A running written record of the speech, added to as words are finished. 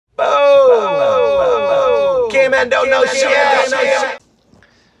man don't know shit.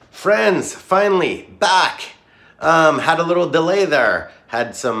 Friends, finally back. Had a little delay there.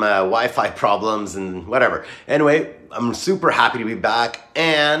 Had some Wi-Fi problems and whatever. Anyway, I'm super happy to be back.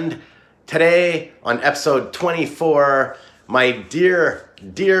 And today on episode 24, my dear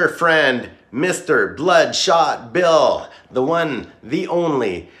friend, Mr. Bloodshot Bill, the one, the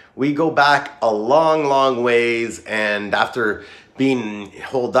only. We go back a long ways, and after being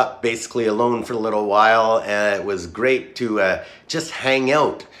holed up basically alone for a little while, it was great to just hang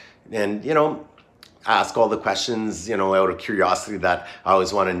out and, ask all the questions, out of curiosity that I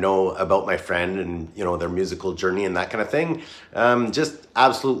always want to know about my friend and, their musical journey and that kind of thing. Just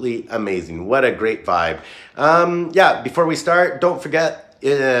absolutely amazing. What a great vibe. Before we start, don't forget,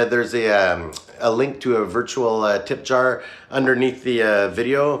 there's a link to a virtual tip jar underneath the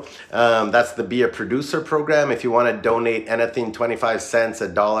video. That's the Be a Producer program. If you want to donate anything, 25 cents,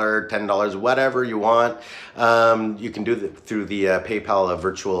 $1, $10, whatever you want, you can do it through the PayPal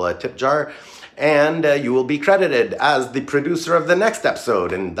virtual tip jar. And you will be credited as the producer of the next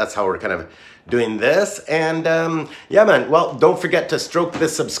episode. And that's how we're kind of doing this. And man, well, don't forget to stroke the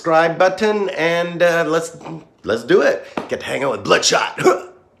subscribe button, and let's do it. Get to hang out with Bloodshot.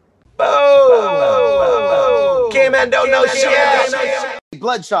 K-Man don't know shit.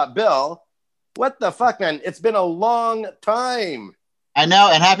 Bloodshot Bill, what the fuck, man? It's been a long time. I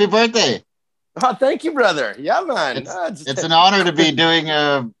know, and happy birthday. Oh, thank you, brother. Yeah, man. It's an honor to be doing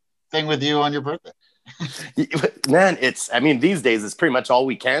a thing with you on your birthday. Man, these days it's pretty much all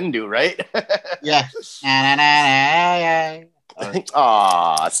we can do, right? Yeah.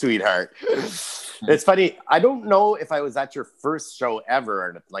 Aw, sweetheart. It's funny. I don't know if I was at your first show ever or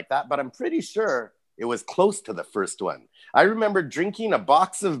anything like that, but I'm pretty sure it was close to the first one. I remember drinking a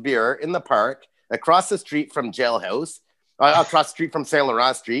box of beer in the park across the street from Jailhouse, across the street from Saint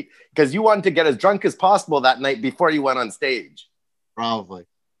Laurent Street, because you wanted to get as drunk as possible that night before you went on stage. Probably.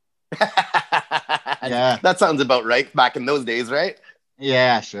 Yeah. That sounds about right back in those days, right?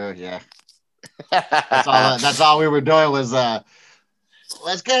 Yeah, sure, yeah. That's all we were doing was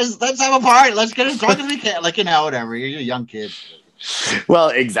let's have a party. Let's get as drunk as we can. Whatever. You're a young kid. Well,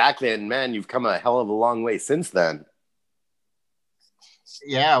 exactly. And man, you've come a hell of a long way since then.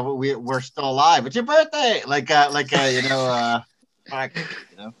 Yeah, we're still alive. It's your birthday.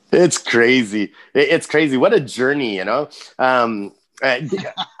 It's crazy. It's crazy. What a journey,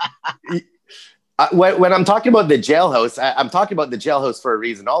 When I'm talking about the Jailhouse, I'm talking about the Jailhouse for a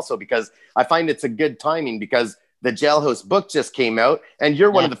reason also, because I find it's a good timing because the Jailhouse book just came out and you're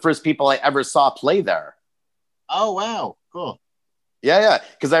one of the first people I ever saw play there. Oh, wow. Cool. Yeah.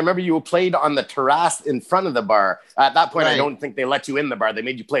 Because I remember you played on the terrace in front of the bar. At that point, right. I don't think they let you in the bar. They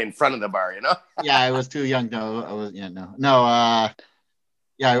made you play in front of the bar, Yeah, I was too young.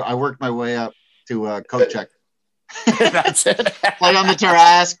 I worked my way up to coat check. That's it. Play on the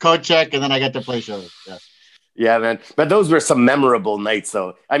terrace, coat check, and then I get to play shows. Yeah, man. But those were some memorable nights,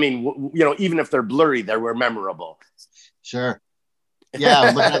 though. I mean, even if they're blurry, they were memorable. Sure.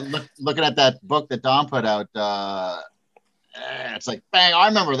 Yeah, looking at that book that Don put out, it's like, bang, I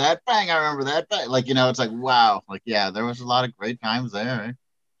remember that. Bang, I remember that. Bang. It's like, wow. There was a lot of great times there.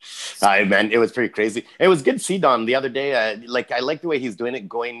 Man, it was pretty crazy. It was good to see Don the other day. I like the way he's doing it,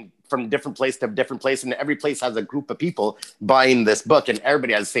 going from different place to different place, and every place has a group of people buying this book, and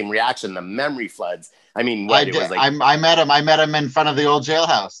everybody has the same reaction. The memory floods. I mean, I met him. I met him in front of the old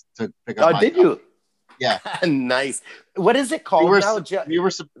Jailhouse to pick up. Oh, did you? Yeah. Nice. What is it called now?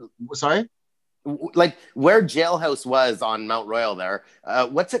 Sorry. Like where Jailhouse was on Mount Royal there.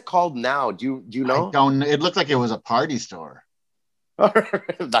 What's it called now? Do you know? I don't. It looked like it was a party store.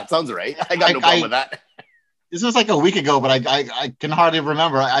 That sounds right. I got no problem with that. This was like a week ago, but I can hardly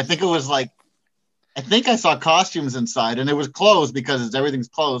remember. I think it was I think I saw costumes inside, and it was closed because everything's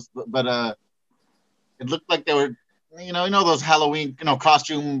closed. But it looked like they were, those Halloween,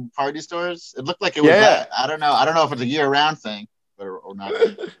 costume party stores. It looked like it was that. I don't know. I don't know if it's a year-round thing, or not.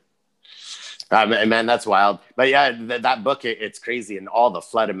 Man, that's wild. But yeah, that book, it's crazy, and all the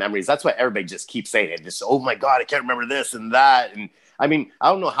flood of memories. That's what everybody just keeps saying. It just, oh my God, I can't remember this and that. And I mean, I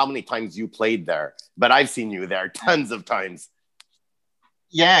don't know how many times you played there, but I've seen you there tons of times.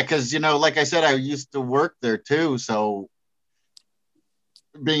 Yeah, because, like I said, I used to work there too. So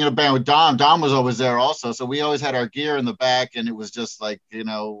being in a band with Dom was always there also. So we always had our gear in the back, and it was just like,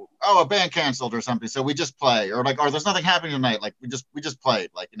 a band canceled or something. So we just play, or there's nothing happening tonight. We just played,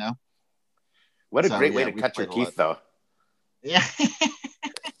 What a great way to cut your teeth, though. Yeah.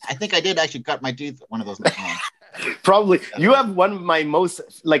 I think I did actually cut my teeth one of those nights. Probably. You have one of my most,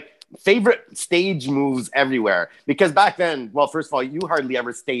 favorite stage moves everywhere. Because back then, well, first of all, you hardly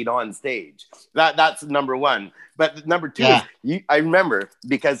ever stayed on stage. That's number one. But number two is, I remember,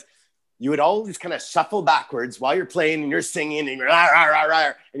 because you would always kind of shuffle backwards while you're playing and you're singing and you're rah, rah, rah,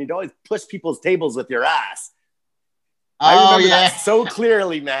 rah, and you'd always push people's tables with your ass. I remember that so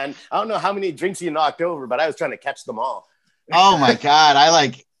clearly, man. I don't know how many drinks you knocked over, but I was trying to catch them all. Oh my God.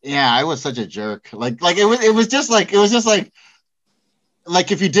 I was such a jerk. Like it was just like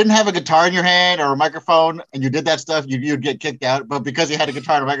if you didn't have a guitar in your hand or a microphone and you did that stuff, you'd get kicked out. But because you had a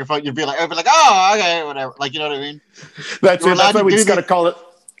guitar and a microphone, you'd be like, oh, okay, whatever. Like, you know what I mean? That's why we just got to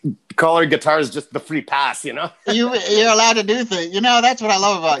call our guitars just the free pass, you know? You're allowed to do things. You know, that's what I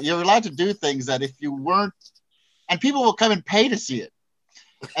love about it. You're allowed to do things that if you weren't, and people will come and pay to see it.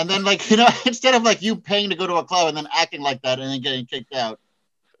 And then, like, you know, instead of like you paying to go to a club and then acting like that and then getting kicked out,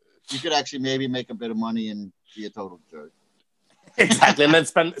 you could actually maybe make a bit of money and be a total jerk. Exactly. And then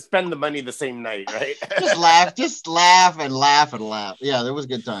spend the money the same night, right? just laugh and laugh and laugh. Yeah, there was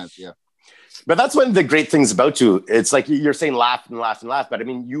good times. Yeah. But that's one of the great things about you. It's like you're saying laugh and laugh and laugh, but I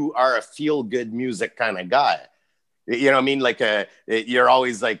mean, you are a feel-good music kind of guy. You know what I mean? Like you're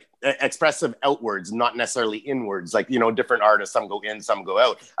always like expressive outwards, not necessarily inwards. Like, you know, different artists, some go in, some go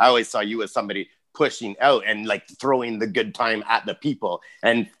out. I always saw you as somebody pushing out and like throwing the good time at the people.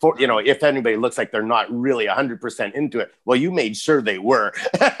 And for, you know, if anybody looks like they're not really 100% into it, well, you made sure they were.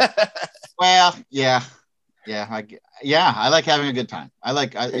 Well, yeah. I like having a good time.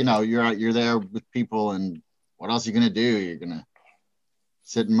 You know, you're there with people, and what else are you gonna do? You're gonna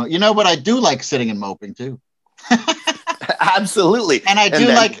sit and you know, but I do like sitting and moping too. Absolutely. And I do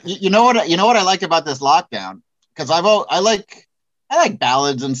like, you know what I liked about this lockdown, because I like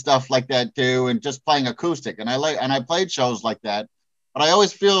ballads and stuff like that too, and just playing acoustic, and I played shows like that. But I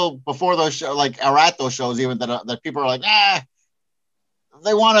always feel before those shows, like, or at those shows even, that people are like,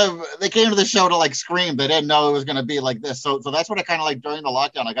 they came to the show to like scream. They didn't know it was going to be like this. So that's what I kind of like during the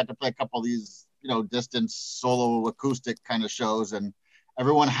lockdown. I got to play a couple of these, you know, distance solo acoustic kind of shows, and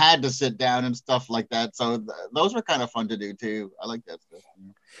everyone had to sit down and stuff like that. So those were kind of fun to do too. I like that stuff.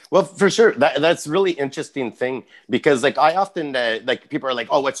 Well, for sure. That's really interesting thing, because like I often like people are like,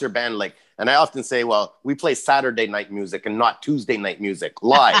 oh, what's your band like? And I often say, well, we play Saturday night music and not Tuesday night music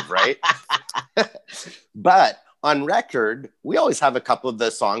live, right? But on record, we always have a couple of the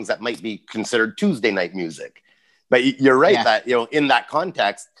songs that might be considered Tuesday night music. But you're right that, you know, in that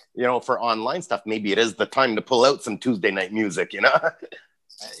context, you know, for online stuff, maybe it is the time to pull out some Tuesday night music, you know?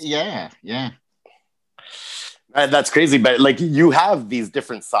 Yeah. That's crazy. But like you have these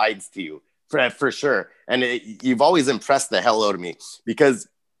different sides to you for sure. And you've always impressed the hell out of me, because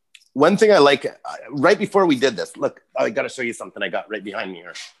one thing I like, right before we did this, look, I got to show you something I got right behind me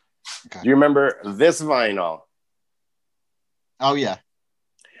here. Okay. Do you remember this vinyl? Oh, yeah.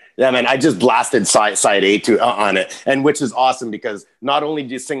 Yeah, man, I just blasted side A on it, and which is awesome, because not only do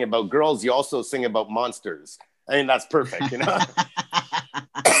you sing about girls, you also sing about monsters. I mean, that's perfect, you know?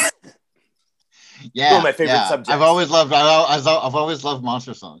 Yeah. One of my favorite subjects. I've always loved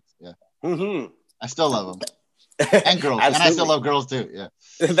monster songs. Yeah. Mm-hmm. I still love them. And girls. And I still love girls too. Yeah.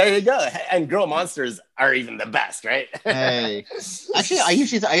 There you go. And girl monsters are even the best, right? Hey. Actually, I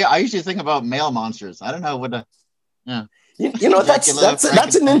usually think about male monsters. I don't know what yeah. You know,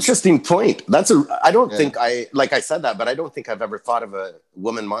 that's an interesting point. I don't think like I said that, but I don't think I've ever thought of a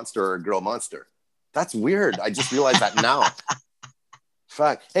woman monster or a girl monster. That's weird. I just realized that now.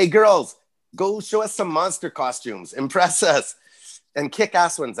 Fuck. Hey, girls, go show us some monster costumes. Impress us. And kick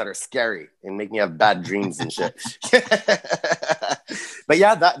ass ones that are scary and make me have bad dreams and shit. But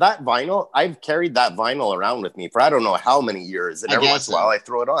yeah, that vinyl, I've carried that vinyl around with me for I don't know how many years. And every once in a while I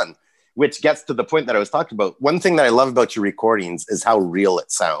throw it on, which gets to the point that I was talking about. One thing that I love about your recordings is how real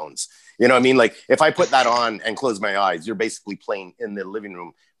it sounds. You know what I mean? Like if I put that on and close my eyes, you're basically playing in the living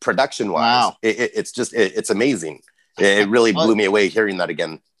room production wise. Wow. It's amazing. It really blew me away hearing that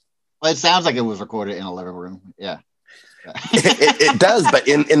again. Well, it sounds like it was recorded in a living room. Yeah. it does, but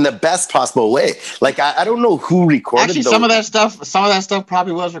in the best possible way. Like I don't know who recorded. Actually, some of that stuff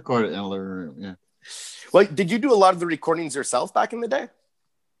probably was recorded in a living room. Yeah. Well, did you do a lot of the recordings yourself back in the day?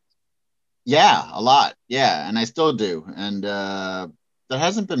 Yeah, a lot. Yeah, and I still do. And there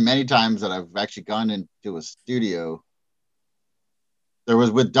hasn't been many times that I've actually gone into a studio. There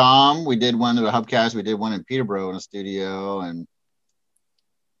was with Dom. We did one at a Hubcast. We did one in Peterborough in a studio, and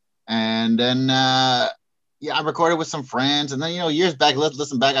then. Yeah, I recorded with some friends, and then, you know, years back, let's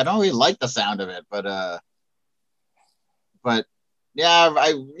listen back. I don't really like the sound of it, but yeah,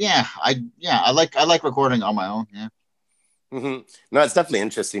 I like recording on my own. Yeah. Mm-hmm. No, it's definitely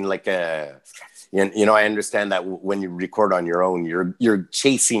interesting. Like, you know, I understand that when you record on your own, you're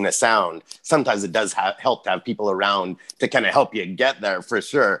chasing a sound. Sometimes it does help to have people around to kind of help you get there for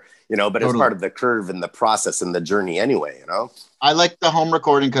sure, you know, but it's part of the curve and the process and the journey anyway, you know? I like the home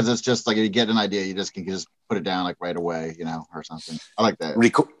recording because it's just like, you get an idea, you can just put it down like right away, you know, or something. I like that.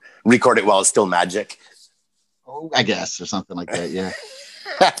 Record it while it's still magic. Oh, I guess, or something like that. Yeah.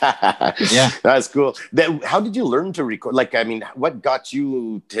 Yeah, that's cool. How did you learn to record? Like, I mean, what got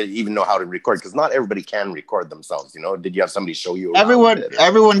you to even know how to record? Because not everybody can record themselves, you know? Did you have somebody show you?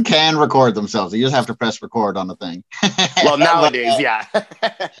 Everyone can record themselves. You just have to press record on the thing. Well, nowadays, yeah.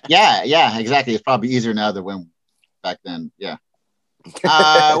 yeah, exactly. It's probably easier now than when back then. Yeah.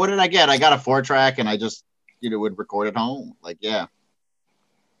 What did I get? I got a 4-track, and I just, would record at home. Like, yeah.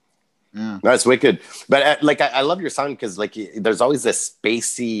 Yeah. That's wicked. But like, I love your sound because like there's always this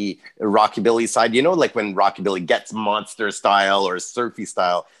spacey rockabilly side, you know, like when rockabilly gets monster style or surfy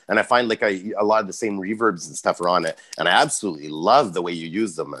style. And I find like a lot of the same reverbs and stuff are on it. And I absolutely love the way you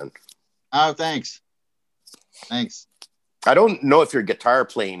use them, man. Oh, thanks. I don't know if your guitar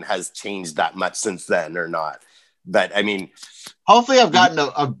playing has changed that much since then or not. But I mean, hopefully I've gotten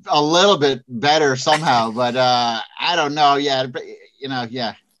a little bit better somehow, but I don't know. Yeah.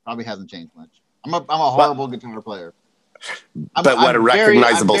 Yeah. Probably hasn't changed much. I'm a horrible guitar player. What a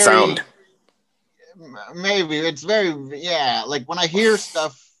recognizable sound. Maybe it's very, yeah. Like when I hear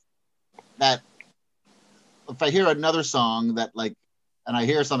stuff that, if I hear another song that like, and I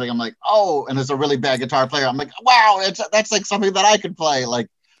hear something, I'm like, oh, and it's a really bad guitar player. I'm like, wow, that's like something that I could play. Like,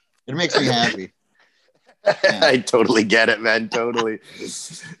 it makes me happy. Yeah. I totally get it, man. Totally.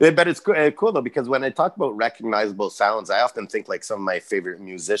 But it's cool though, because when I talk about recognizable sounds, I often think like some of my favorite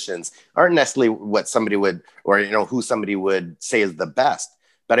musicians aren't necessarily what somebody would, or, who somebody would say is the best.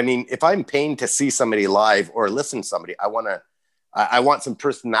 But I mean, if I'm paying to see somebody live or listen to somebody, I want some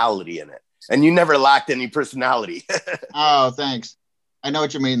personality in it. And you never lacked any personality. Oh, thanks. I know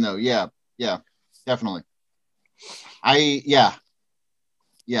what you mean though. Yeah, definitely. Yeah.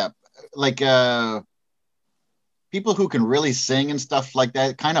 Like, people who can really sing and stuff like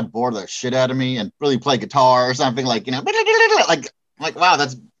that kind of bore the shit out of me, and really play guitar or something like, like, wow,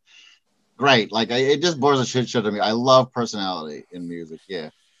 that's great. Like, it just bores the shit out of me. I love personality in music. Yeah.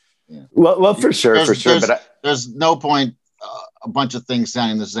 Well, for sure. But there's no point a bunch of things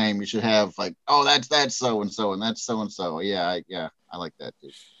sounding the same. You should have like, oh, that's so and so, and that's so and so. Yeah, I like that too.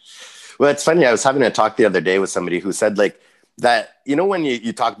 Well, it's funny. I was having a talk the other day with somebody who said like, that, when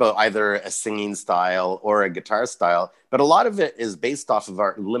you talk about either a singing style or a guitar style, but a lot of it is based off of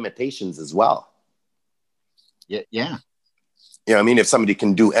our limitations as well. Yeah. I mean, if somebody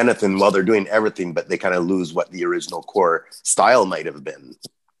can do anything while they're doing everything, but they kind of lose what the original core style might have been.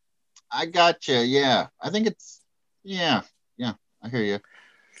 I gotcha. Yeah. I think it's, yeah. I hear you.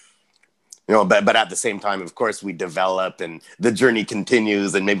 But at the same time, of course, we develop and the journey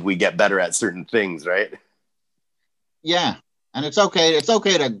continues, and maybe we get better at certain things, right? Yeah, and it's okay. It's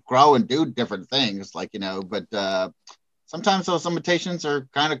okay to grow and do different things, like, but sometimes those limitations are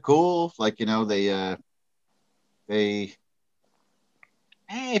kind of cool. Like, they if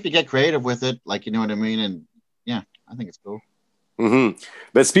you get creative with it, like, you know what I mean? And yeah, I think it's cool. Mm-hmm.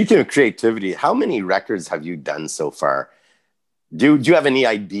 But speaking of creativity, how many records have you done so far? Do you have any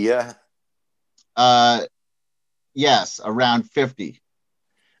idea? Yes, around 50.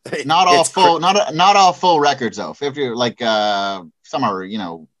 Not all full, not all full records though. 50, like some are,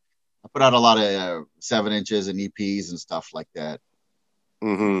 I put out a lot of 7 inches and EPs and stuff like that.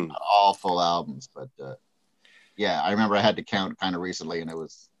 Mm-hmm. Not all full albums, but yeah, I remember I had to count kind of recently, and it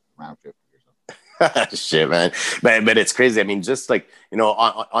was around 50 or something. Shit, man. But it's crazy. I mean, just like,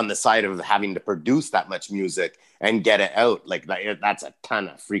 on the side of having to produce that much music and get it out, like that's a ton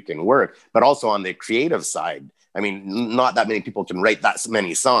of freaking work. But also on the creative side, I mean, not that many people can write that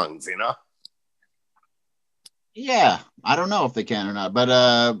many songs, Yeah, I don't know if they can or not, but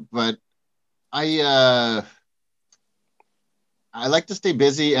I like to stay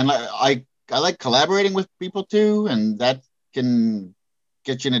busy, and I like collaborating with people too, and that can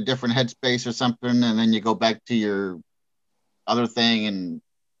get you in a different headspace or something, and then you go back to your other thing, and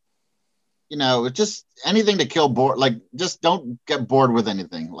it's just anything to kill bored. Like, just don't get bored with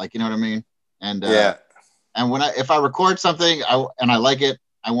anything. Like, you know what I mean? And yeah. And if I record something and I like it,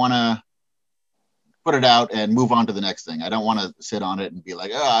 I want to put it out and move on to the next thing. I don't want to sit on it and be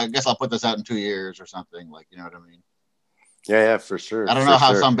like, oh, I guess I'll put this out in 2 years or something. Like, you know what I mean? Yeah, for sure. I don't know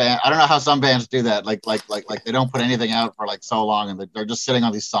how some bands do that. Like they don't put anything out for like so long, and they're just sitting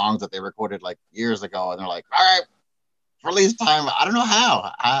on these songs that they recorded like years ago, and they're like, all right, release time. I don't know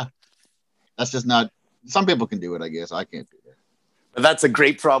how. That's just not. Some people can do it, I guess. I can't do that. But that's a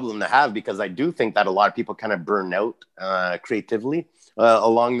great problem to have, because I do think that a lot of people kind of burn out creatively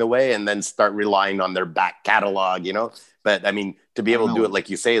along the way, and then start relying on their back catalog, you know. But I mean, to be able to do it like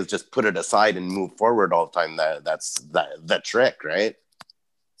you say, is just put it aside and move forward all the time. That's the trick, right?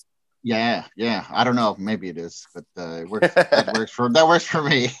 Yeah, yeah. I don't know. Maybe it is, but it works. That works for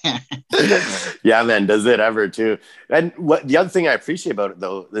me. Yeah, man. Does it ever too? And what the other thing I appreciate about it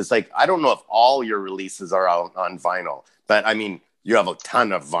though is, like, I don't know if all your releases are out on vinyl, but I mean, you have a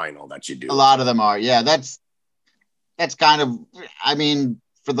ton of vinyl that you do. A lot of them are. Yeah, that's kind of. I mean,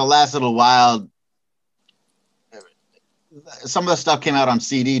 for the last little while, some of the stuff came out on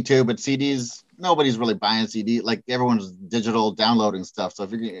CD too, but CDs, nobody's really buying CD. Like, everyone's digital downloading stuff. So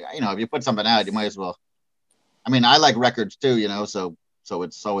if if you put something out, you might as well. I mean, I like records too, you know, so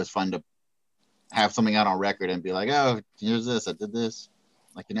it's always fun to have something out on record and be like, oh, here's this, I did this,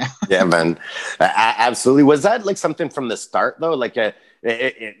 like, you know. Yeah, man. Absolutely. Was that like something from the start though? Like, you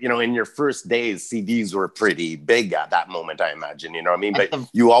know, in your first days, CDs were pretty big at that moment, I imagine, you know what I mean? But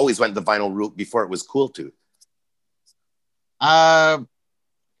you always went the vinyl route before it was cool too. I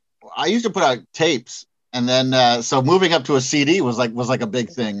used to put out tapes, and then so moving up to a CD was like a big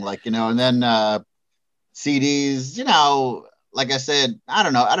thing, like, you know. And then CDs, you know, like I said, I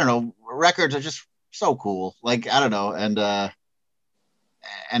don't know, records are just so cool, like, I don't know.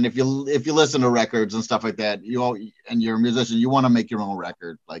 And if you listen to records and stuff like that, and you're a musician, you want to make your own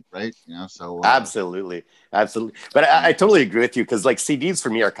record, like, right, you know. So absolutely. But I totally agree with you, because like CDs for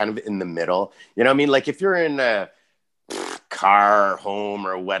me are kind of in the middle, you know what I mean? Like, if you're in a car, home,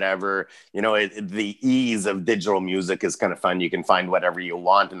 or whatever, you know, the ease of digital music is kind of fun. You can find whatever you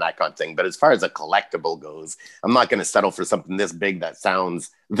want and that kind of thing. But as far as a collectible goes, I'm not going to settle for something this big that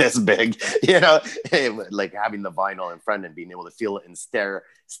sounds this big, you know. Like having the vinyl in front and being able to feel it and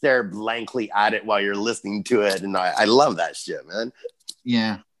stare blankly at it while you're listening to it. And I love that shit, man.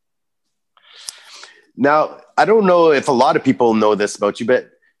 Yeah. Now, I don't know if a lot of people know this about you, but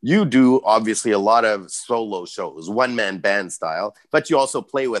you do obviously a lot of solo shows, one-man band style, but you also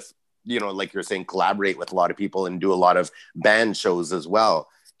play with, you know, like you're saying, collaborate with a lot of people and do a lot of band shows as well.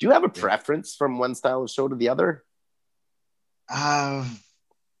 Do you have a preference from one style of show to the other? Not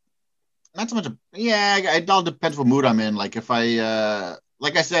so much. It all depends what mood I'm in. Like, if I,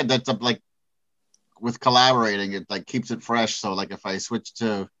 like I said, that's like with collaborating, it like keeps it fresh. So like, if I switch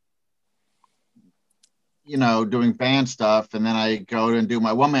to, you know, doing band stuff, and then I go and do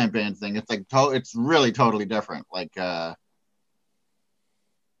my one-man band thing, it's like it's really totally different. Like,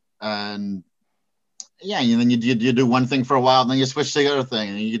 and yeah, and then you do one thing for a while, and then you switch to the other thing,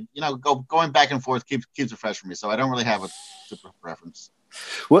 and you know, going back and forth keeps it fresh for me. So I don't really have a super preference.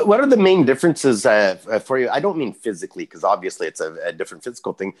 What are the main differences for you? I don't mean physically, because obviously it's a different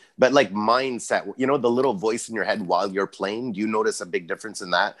physical thing, but like mindset, you know, the little voice in your head while you're playing. Do you notice a big difference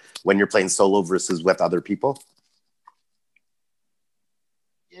in that when you're playing solo versus with other people?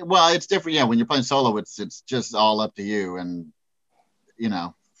 Well, it's different. Yeah, when you're playing solo, it's just all up to you, and you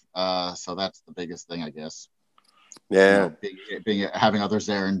know, so that's the biggest thing, I guess. Yeah, you know, being having others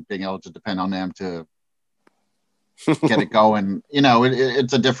there and being able to depend on them to get it going, you know,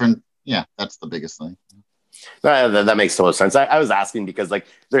 it's a different. Yeah, that's the biggest thing. That makes total sense. I was asking because, like,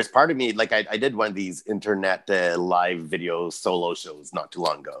 there's part of me, like, I did one of these internet live video solo shows not too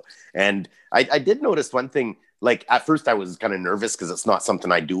long ago, and I did notice one thing. Like, at first I was kind of nervous because it's not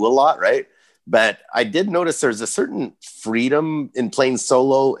something I do a lot, right? But I did notice there's a certain freedom in playing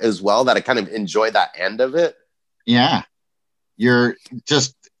solo as well, that I kind of enjoy that end of it. Yeah, you're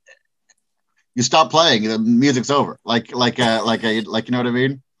just, you stop playing, the music's over. Like you know what I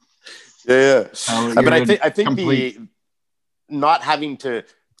mean? Yeah. But I think complete... the not having to,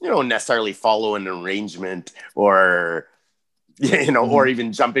 you know, necessarily follow an arrangement, or, you know, or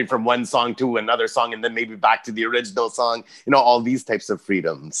even jumping from one song to another song and then maybe back to the original song, you know, all these types of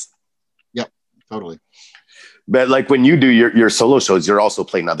freedoms. Yep, totally. But like when you do your solo shows, you're also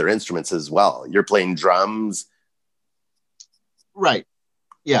playing other instruments as well. You're playing drums. Right.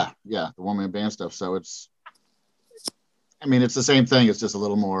 Yeah. The one-man band stuff. So it's, I mean, it's the same thing. It's just a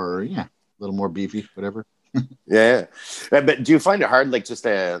little more, a little more beefy, whatever. Yeah. But do you find it hard, like, just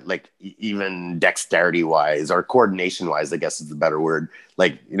like even dexterity wise or coordination wise, I guess is the better word,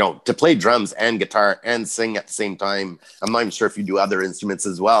 like, you know, to play drums and guitar and sing at the same time? I'm not even sure if you do other instruments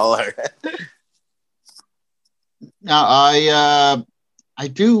as well. Now, I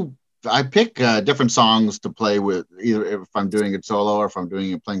pick different songs to play with, either if I'm doing it solo or if I'm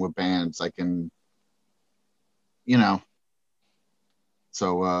playing with bands. I can, you know,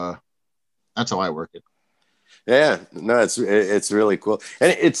 so that's how I work it. Yeah, no, it's really cool,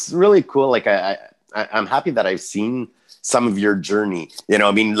 and it's really cool. Like I'm happy that I've seen some of your journey. You know,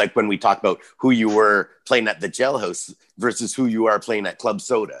 I mean, like when we talk about who you were playing at the Jailhouse versus who you are playing at Club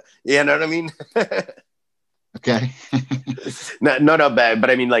Soda. You know what I mean? Okay. No, but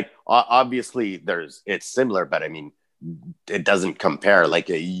I mean, like, obviously it's similar, but I mean, it doesn't compare. Like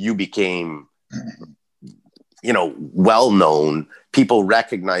you became, you know, well-known. People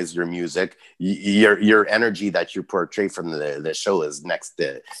recognize your music. Your energy that you portray from the show is next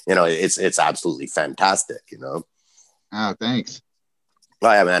to, you know, it's absolutely fantastic, you know? Oh, thanks.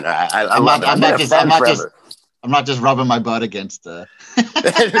 Oh, yeah, man. I'm not just rubbing my butt against the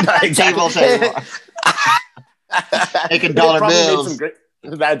tables anymore. Making dollar bills.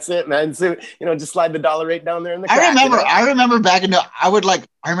 That's it, man. So, you know, just slide the dollar right down there in the crack. I remember back in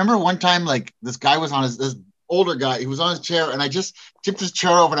I remember one time, like, this guy was on this older guy, he was on his chair, and I just tipped his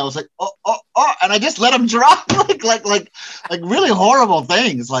chair over, and I was like, oh, and I just let him drop like really horrible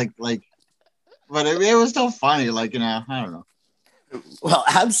things, like, but it was still funny, like, you know, I don't know. Well,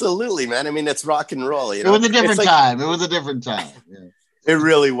 absolutely, man. I mean, it's rock and roll. You know? It was a different time. It was a different time. Yeah. It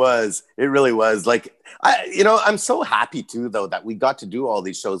really was. It really was. Like, I'm so happy too, though, that we got to do all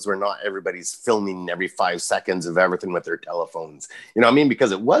these shows where not everybody's filming every 5 seconds of everything with their telephones. You know what I mean?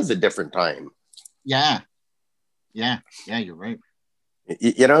 Because it was a different time. Yeah, you're right.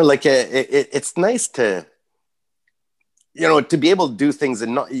 You know, like it's nice to, you know, to be able to do things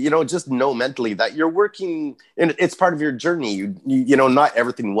and not, you know, just know mentally that you're working and it's part of your journey. You know, not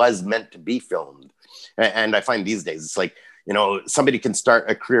everything was meant to be filmed. And I find these days it's like, you know, somebody can start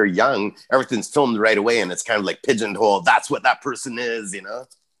a career young, everything's filmed right away, and it's kind of like pigeonhole. That's what that person is, you know?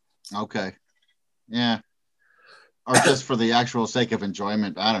 Okay. Yeah. Or just for the actual sake of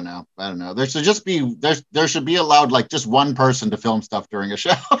enjoyment. I don't know. There should be allowed, like, just one person to film stuff during a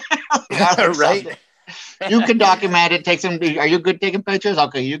show. Right. You can document it. Are you good taking pictures?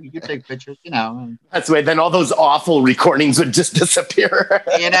 Okay, you take pictures. You know. That's the way. Then all those awful recordings would just disappear.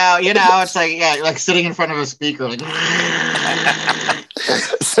 You know. It's like like sitting in front of a speaker. Like,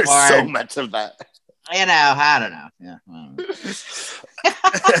 there's so much of that. You know. I don't know. Yeah. I don't know.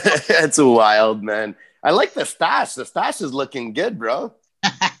 It's wild, man. I like the stash. The stash is looking good, bro.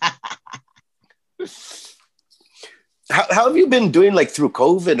 How have you been doing, like, through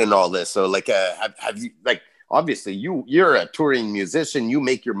COVID and all this? So, like, have you, like, obviously you're a touring musician, you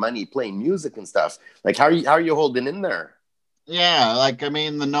make your money playing music and stuff. Like, how are you holding in there? Yeah, like, I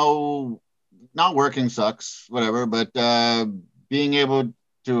mean, not working sucks, whatever, but being able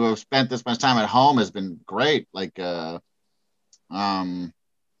to have spent this much time at home has been great. Like, you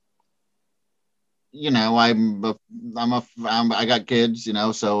know, I got kids, you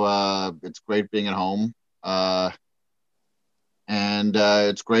know, so it's great being at home. And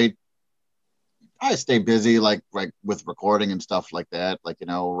it's great. I stay busy, like with recording and stuff like that, like, you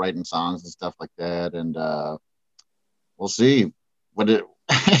know, writing songs and stuff like that. And we'll see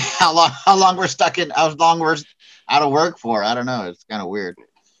how long we're out of work for. I don't know. It's kind of weird.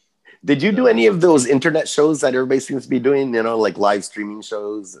 Did you do any of those internet shows that everybody seems to be doing, you know, like live streaming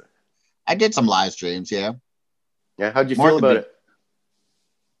shows? I did some live streams. Yeah. Yeah. How'd you feel about it?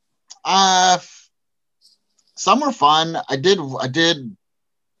 Some were fun. I did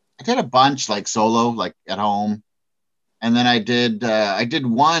a bunch, like, solo, like, at home, and then I did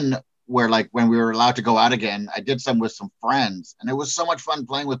one where, like, when we were allowed to go out again, I did some with some friends, and it was so much fun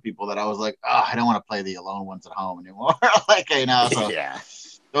playing with people that I was like, oh, I don't want to play the alone ones at home anymore. Like, you know, so yeah,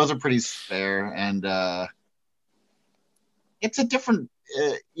 those are pretty fair, and it's a different,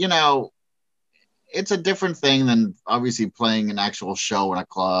 you know, it's a different thing than obviously playing an actual show in a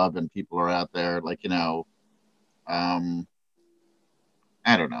club and people are out there, like, you know.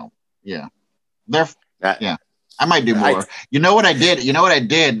 I don't know. Yeah. Yeah. I might do more. You know what I did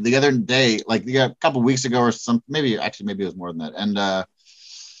the other day, like a couple weeks ago or something, maybe it was more than that. And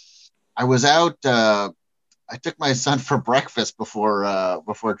I was out, I took my son for breakfast before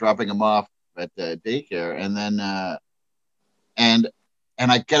dropping him off at daycare. And then and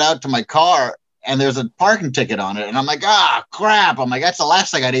I get out to my car and there's a parking ticket on it. And I'm like, crap. I'm like, that's the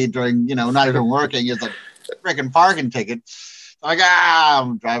last thing I need during, you know, not even working, is a freaking parking ticket. I'm like,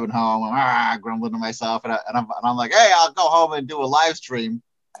 I'm driving home, grumbling to myself, and I'm like, hey, I'll go home and do a live stream,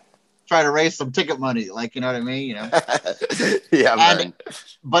 try to raise some ticket money, like, you know what I mean, you know? Yeah, man.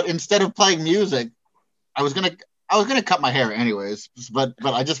 But instead of playing music, I was gonna cut my hair anyways, but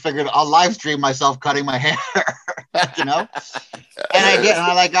I just figured I'll live stream myself cutting my hair, you know? And I did,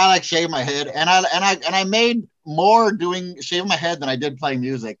 and I shave my head, and I made more doing shaving my head than I did playing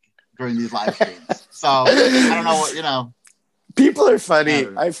music during these live streams. So I don't know what, you know. People are funny.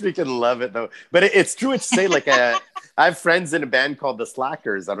 I freaking love it, though. But it's true to say, like, I have friends in a band called the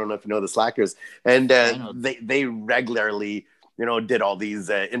Slackers. I don't know if you know the Slackers, and they regularly, did all these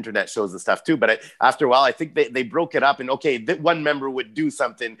internet shows and stuff too. But after a while, I think they broke it up, and one member would do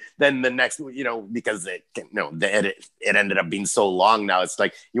something, then the next, because it ended up being so long now. It's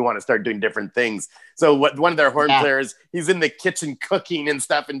like you want to start doing different things. So one of their horn players, he's in the kitchen cooking and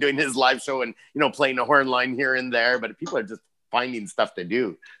stuff and doing his live show and, playing a horn line here and there. But people are just finding stuff to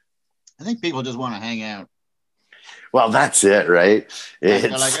do. I think people just want to hang out. Well, that's it, right?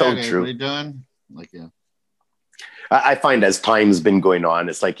 It's like, so okay, true. What are you doing? Like, yeah. I find as time's been going on,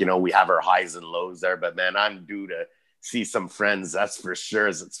 it's like, we have our highs and lows there, but man, I'm due to see some friends. That's for sure.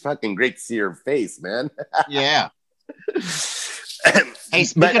 It's fucking great to see your face, man. Yeah. Hey,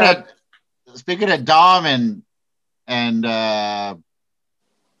 speaking of Dom and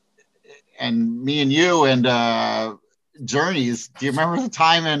me and you and Journeys, do you remember the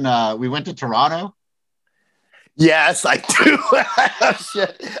time we went to Toronto? Yes, I do.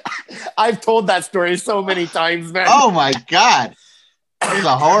 Shit. I've told that story so many times, man. Oh my God. It was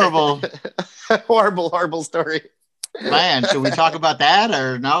a horrible story. Man, should we talk about that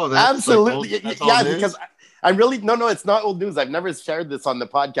or no? Absolutely. That's yeah, because I really, no, it's not old news. I've never shared this on the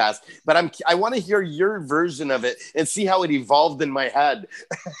podcast, but I want to hear your version of it and see how it evolved in my head.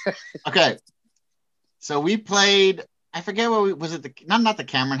 Okay. So we played, I forget where was it not the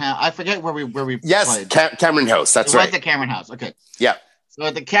Cameron House. I forget where we played. Yes, Cameron House. That's right. At the Cameron House. Okay. Yeah. So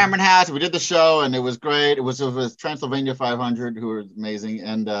at the Cameron House, we did the show and it was great. It was Transylvania 500, who were amazing,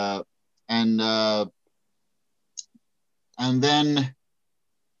 and then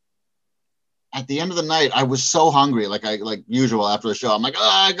at the end of the night, I was so hungry, like usual after the show. I'm like, oh,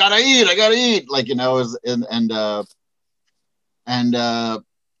 I gotta eat, like,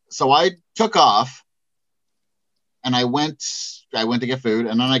 so I took off. And I went to get food,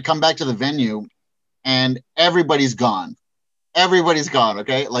 and then I come back to the venue, and everybody's gone.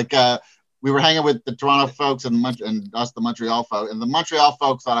 Okay, like we were hanging with the Toronto folks and us, the Montreal folks, and the Montreal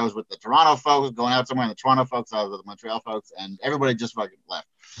folks thought I was with the Toronto folks, going out somewhere, and the Toronto folks thought I was with the Montreal folks, and everybody just fucking left.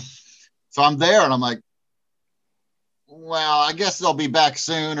 So I'm there, and I'm like, well, I guess they'll be back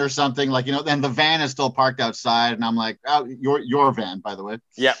soon or something, like, and the van is still parked outside, and I'm like, oh, your van, by the way.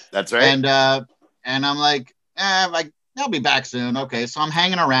 Yeah, that's right. And I'm like, they'll be back soon. Okay, so I'm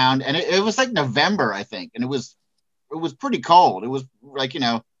hanging around, and it was like November, I think, and it was pretty cold. It was like,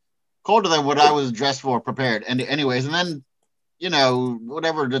 colder than what I was dressed for, prepared. And anyways, and then,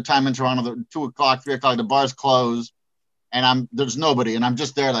 whatever the time in Toronto, 2 o'clock, 3 o'clock, the bars close, and there's nobody, and I'm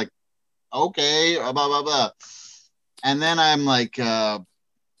just there like, okay, blah blah blah, and then I'm like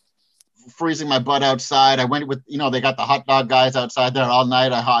freezing my butt outside. I went with, they got the hot dog guys outside there all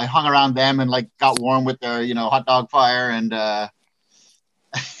night. I hung around them and like got warm with their, hot dog fire. And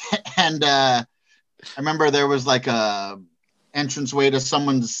I remember there was like a entranceway to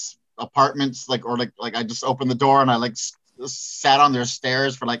someone's apartments, like I just opened the door and I like sat on their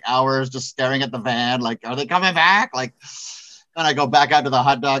stairs for like hours, just staring at the van. Like, are they coming back? Like, and I go back out to the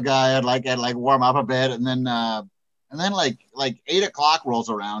hot dog guy and like warm up a bit. And then like 8 o'clock rolls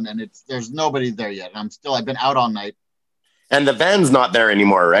around and there's nobody there yet. And I've been out all night. And the van's not there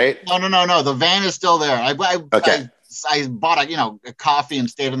anymore, right? No. The van is still there. I bought a coffee and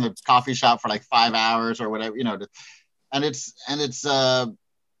stayed in the coffee shop for like 5 hours or whatever, and it's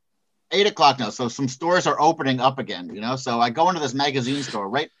 8 o'clock now. So some stores are opening up again, so I go into this magazine store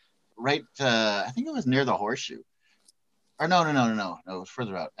right. I think it was near the Horseshoe. Or no, it was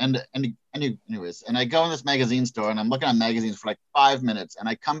further out. And anyways, and I go in this magazine store and I'm looking at magazines for like 5 minutes and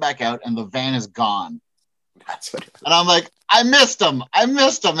I come back out and the van is gone. That's what it was. And I'm like, I missed him. In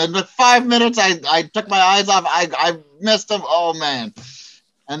the 5 minutes I took my eyes off. I missed him. Oh man.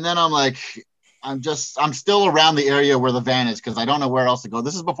 And then I'm like, I'm still around the area where the van is because I don't know where else to go.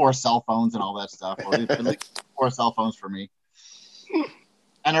 This is before cell phones and all that stuff. Or at least before cell phones for me.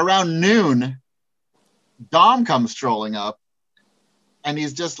 And around noon, Dom comes strolling up and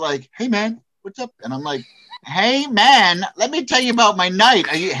he's just like, hey man, what's up? And I'm like, hey man, let me tell you about my night.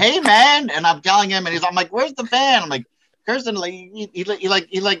 Hey man? And I'm telling him and I'm like, where's the van? I'm like, Kirsten, like he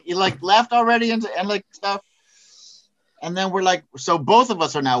left already and like stuff. And then we're like, so both of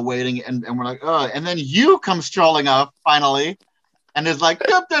us are now waiting and we're like, oh, and then you come strolling up finally and it's like,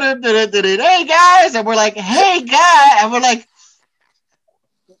 hey guys, and we're like, hey guy, and we're like,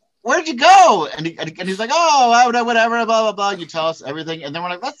 where'd you go? And he's like, oh, whatever, blah, blah, blah. You tell us everything. And then we're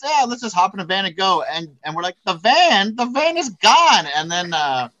like, let's just hop in a van and go. And we're like, the van is gone. And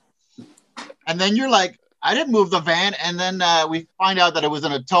then you're like, I didn't move the van. And then we find out that it was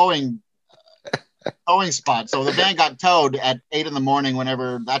in a towing spot. So the van got towed at 8 a.m.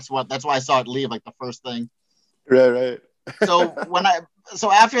 whenever, that's why I saw it leave like the first thing. Right. So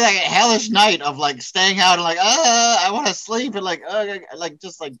after that hellish night of like staying out and like, I want to sleep and like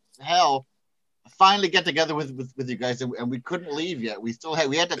just like hell, I finally get together with you guys and we couldn't leave yet. We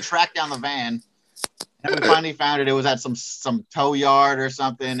had to track down the van. And we finally found it. It was at some tow yard or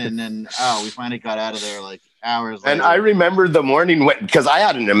something, and then we finally got out of there like hours later. And I remember the morning because I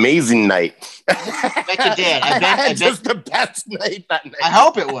had an amazing night. I bet you did. I bet just the best night that night. I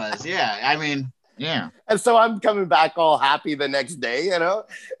hope it was. Yeah. I mean, yeah. And so I'm coming back all happy the next day, you know.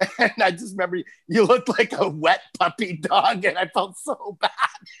 And I just remember you looked like a wet puppy dog, and I felt so bad.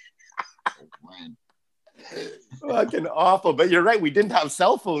 Oh, man. Fucking awful. But you're right. We didn't have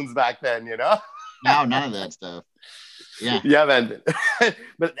cell phones back then, you know. No, none of that stuff. Yeah, man.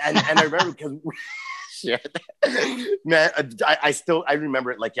 But and I remember because shit, man, I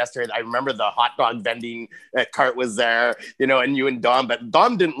remember it like yesterday. I remember the hot dog vending cart was there, you know, and you and Dom, but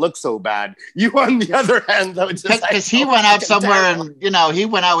Dom didn't look so bad. You, on the other hand, though, because he went out somewhere and you know he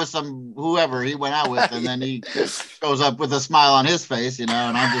went out with whoever he went out with, and then he goes up with a smile on his face, you know,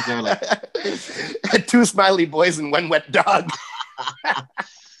 and I'm just there like 2 smiley boys and 1 wet dog.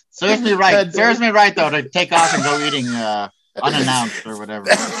 Serves me right. Serves me right though to take off and go eating unannounced or whatever.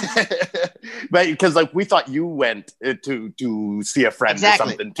 But because like we thought you went to see a friend or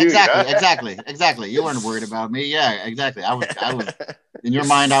something too. Exactly. You weren't worried about me. Yeah, exactly. I was in your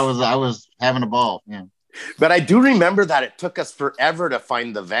mind. I was having a ball. Yeah. But I do remember that it took us forever to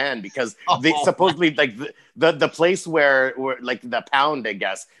find the van because they supposedly like the place where like the pound, I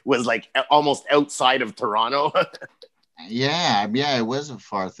guess, was like almost outside of Toronto. Yeah, it was a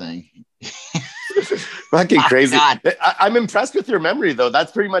far thing. Fucking crazy. God. I'm impressed with your memory, though.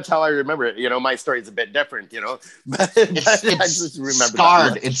 That's pretty much how I remember it. You know, my story's a bit different, you know. But I just remember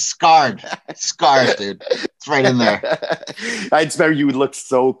scarred. It's scarred. It's scarred, dude. It's right in there. I just remember you would look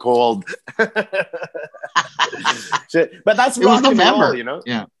so cold. Shit. But that's it was November, you know.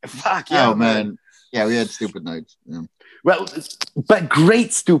 Yeah. Fuck yeah, man. Yeah, we had stupid nights. Yeah. Well, but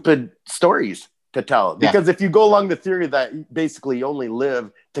great stupid stories to tell, because if you go along the theory that basically you only live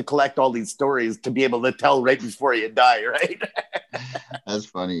to collect all these stories to be able to tell right before you die, right? That's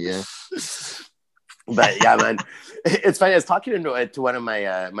funny, yeah. But yeah, man, it's funny. I was talking to one of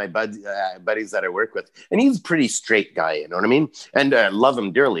my buddies that I work with, and he's a pretty straight guy, you know what I mean? And love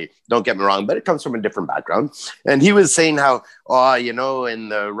him dearly, don't get me wrong, but it comes from a different background. And he was saying how, you know, in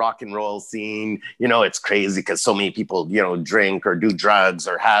the rock and roll scene, you know, it's crazy because so many people, you know, drink or do drugs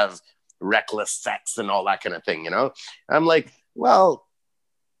or have reckless sex and all that kind of thing, you know? I'm like, well,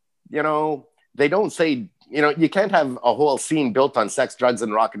 you know, they don't say, you know, you can't have a whole scene built on sex, drugs,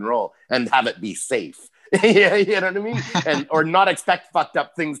 and rock and roll and have it be safe. Yeah, you know what I mean? And or not expect fucked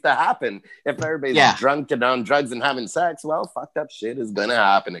up things to happen. If everybody's drunk and on drugs and having sex, well, fucked up shit is gonna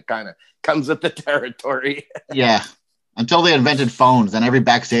happen. It kind of comes with the territory. Yeah. Until they invented phones, and every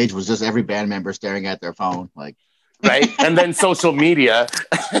backstage was just every band member staring at their phone, like. Right, and then social media,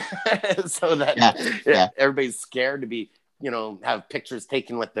 so that everybody's scared to be, you know, have pictures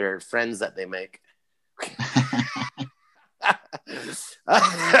taken with their friends that they make.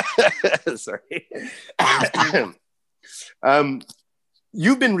 Sorry.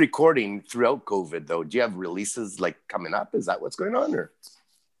 You've been recording throughout COVID, though. Do you have releases like coming up? Is that what's going on, or?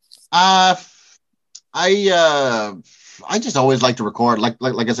 I just always like to record, like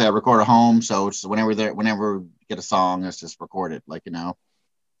I said, I record at home. So it's whenever we get a song, let's just record it. Like, you know,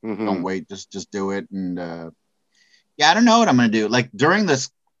 don't wait, just do it. And I don't know what I'm gonna do. Like during this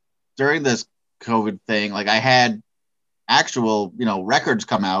COVID thing, like I had actual, you know, records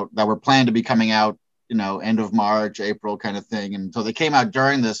come out that were planned to be coming out, you know, end of March, April kind of thing. And so they came out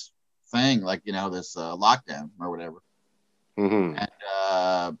during this thing, like, you know, this lockdown or whatever. And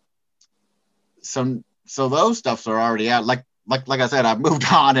so those stuffs are already out. Like I said, I've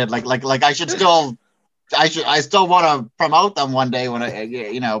moved on. And like I still want to promote them one day when I,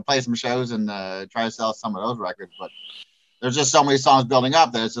 you know, play some shows and try to sell some of those records. But there's just so many songs building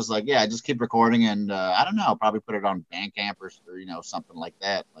up that it's just like, just keep recording. And I don't know, probably put it on Bandcamp or you know, something like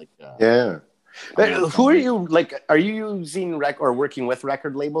that. Like, who are you, like, are you using or working with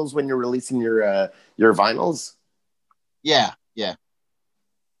record labels when you're releasing your vinyls? Yeah.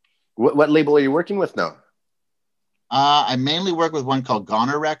 What label are you working with now? I mainly work with one called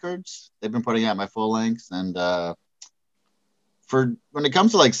Goner Records. They've been putting out my full lengths, and for when it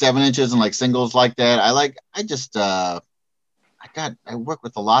comes to like 7 inches and like singles like that, I work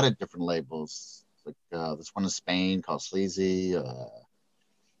with a lot of different labels. Like this one in Spain called Sleazy,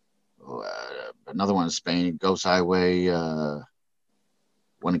 another one in Spain, Ghost Highway,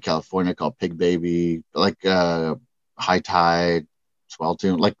 one in California called Pig Baby, like High Tide, Swell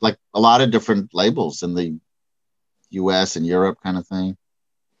Tune, like a lot of different labels in the U.S. and Europe kind of thing.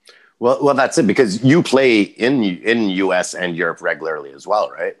 Well, that's it, because you play in U.S. and Europe regularly as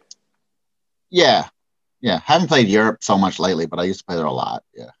well, right? Yeah. Haven't played Europe so much lately, but I used to play there a lot.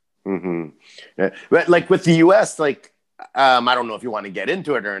 Yeah. Mm-hmm. Yeah. But like with the U.S., like I don't know if you want to get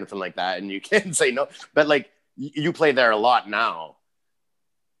into it or anything like that, and you can say no. But like you play there a lot now.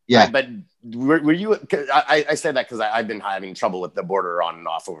 Yeah. Right? But were you? I say that because I've been having trouble with the border on and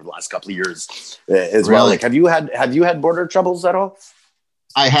off over the last couple of years as well. Really? Like, have you had border troubles at all?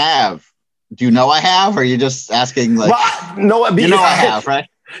 I have. Do you know I have, or are you just asking? Like, well, no, you know I have, right?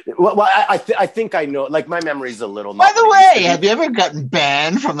 Well, I think I know. Like, my memory's a little. By the way, have you ever gotten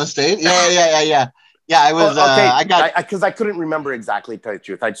banned from the state? Yeah. Yeah, I was. Okay, I got because I couldn't remember exactly. To tell you the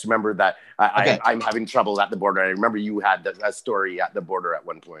truth, I just remember that I'm having trouble at the border. I remember you had a story at the border at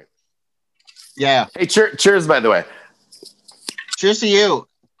one point. Yeah. Hey, cheers! By the way, cheers to you.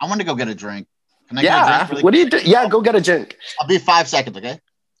 I want to go get a drink. Can I get a drink? Really what do you do? Yeah, go get a drink. I'll be 5 seconds, okay?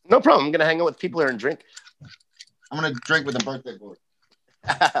 No problem. I'm gonna hang out with people here and drink. I'm gonna drink with a birthday boy.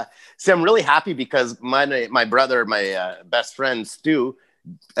 See, I'm really happy because my brother, my best friend Stu,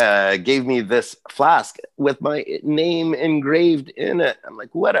 gave me this flask with my name engraved in it. I'm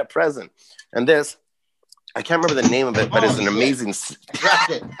like, what a present! And this, I can't remember the name of it, but it's an amazing.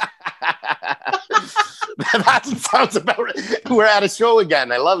 That sounds about right. We're at a show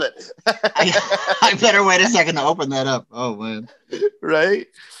again. I love it. I better wait a second to open that up. Oh man! Right?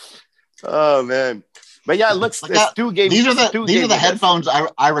 Oh man! But yeah, it looks. Like Stu gave. These are the headphones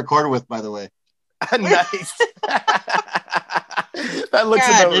I recorded with, by the way. Nice. That looks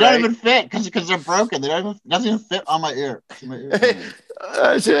about right. They don't even fit because they're broken. They doesn't even fit on my ear.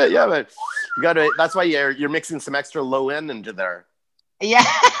 Shit, yeah, man. You gotta. That's why you're mixing some extra low end into there. Yeah.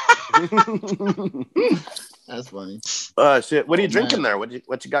 That's funny. Shit. What are you drinking there? What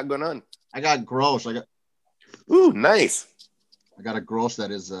you got going on? I got Gross. Ooh, nice. I got a Gross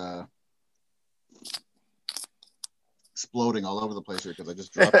that is exploding all over the place here because I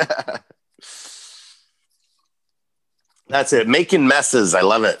just dropped it. That's it. Making messes. I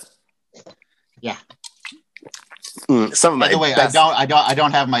love it. Yeah. Some of my. By the way, best... I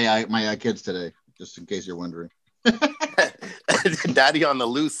don't have my kids today. Just in case you're wondering. Daddy on the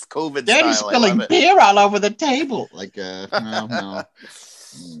loose, COVID Daddy's style. spilling beer all over the table. Like, no.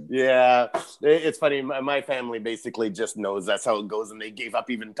 Yeah, it's funny. My family basically just knows that's how it goes, and they gave up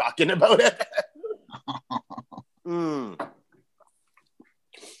even talking about it.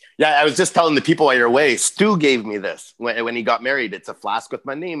 Yeah, I was just telling the people while you're away, Stu gave me this when he got married. It's a flask with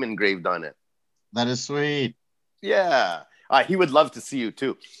my name engraved on it. That is sweet. Yeah. He would love to see you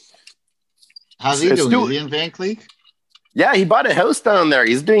too. How's he doing? Stu, is he in Van Cleek? Yeah, he bought a house down there.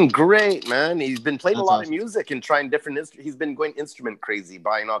 He's doing great, man. He's been playing a lot of music and trying different he's been going instrument crazy,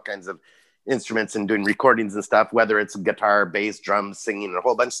 buying all kinds of instruments and doing recordings and stuff, whether it's guitar, bass, drums, singing, a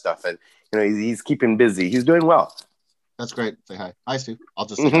whole bunch of stuff. And he's keeping busy. He's doing well. That's great. Say hi. Hi, Stu. I'll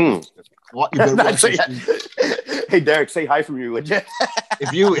just Hey, Derek, say hi from you, would you?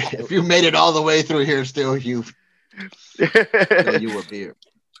 if you made it all the way through here, Stu, you were beer.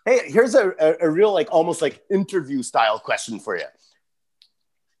 Hey, here's a real, like, almost like interview style question for you.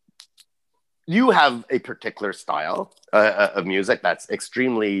 You have a particular style of music that's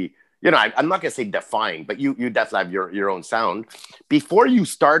extremely, I'm not going to say defined, but you definitely have your own sound. Before you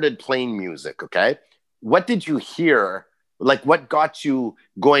started playing music, okay, what did you hear? Like, what got you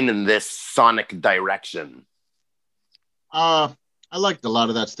going in this sonic direction? I liked a lot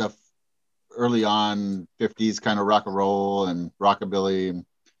of that stuff early on, 50s kind of rock and roll and rockabilly.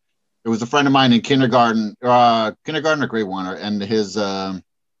 There was a friend of mine in kindergarten or grade one, and his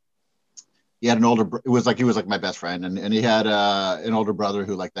he had an older. It was like he was like my best friend, and he had an older brother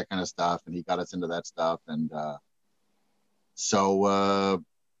who liked that kind of stuff, and he got us into that stuff, and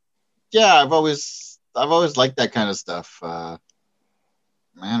yeah, I've always liked that kind of stuff. I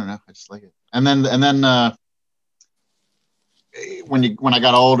don't know, I just like it. And then when I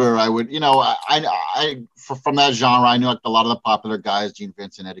got older, I would, from that genre, I knew like a lot of the popular guys, Gene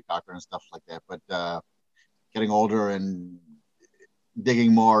Vincent, Eddie Cochran, and stuff like that. But getting older and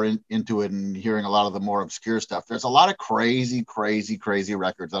digging more into it and hearing a lot of the more obscure stuff, there's a lot of crazy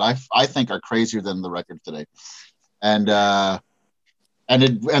records that I think are crazier than the records today. And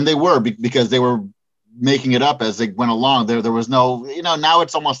they were because they were making it up as they went along. There was no, now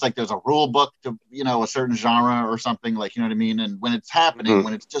it's almost like there's a rule book to, a certain genre or something, like, you know what I mean? And when it's happening,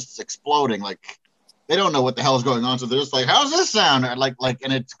 when it's just exploding, like they don't know what the hell is going on. So they're just like, how's this sound? And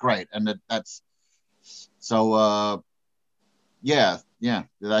it's great. And that's, so, yeah, yeah,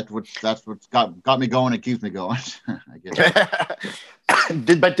 that's what's got me going and keeps me going. I guess.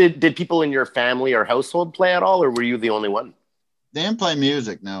 Did people in your family or household play at all, or were you the only one? They didn't play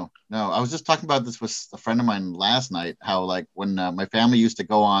music. No. I was just talking about this with a friend of mine last night. How like when my family used to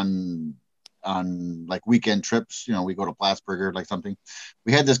go on like weekend trips, we go to Plattsburgh or like something.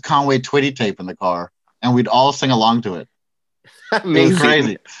 We had this Conway Twitty tape in the car, and we'd all sing along to it. It was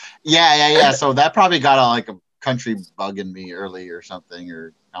crazy. Yeah. So that probably got like a country bug in me early or something,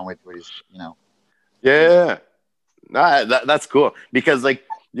 or Conway Twitty's, Yeah, that's cool because like.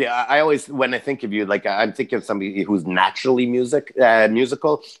 Yeah, I always, when I think of you, like I'm thinking of somebody who's naturally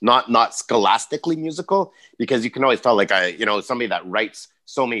musical, not scholastically musical, because you can always tell, like somebody that writes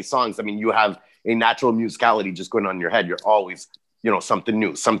so many songs. I mean, you have a natural musicality just going on in your head. You're always, something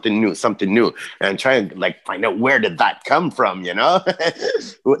new, and trying to like find out where did that come from,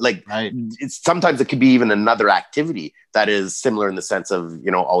 like right. Sometimes it could be even another activity that is similar in the sense of,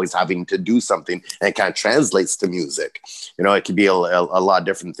 always having to do something, and it kind of translates to music. It could be a lot of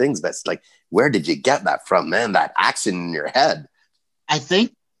different things, but it's like, where did you get that from, man? That accent in your head. I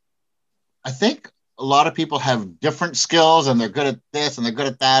think a lot of people have different skills, and they're good at this and they're good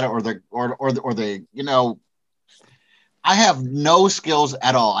at that, or they I have no skills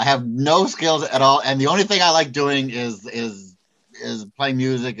at all. And the only thing I like doing is playing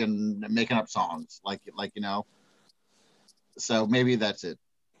music and making up songs, like. So maybe that's it.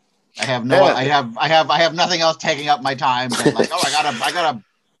 I have nothing else taking up my time. But like, I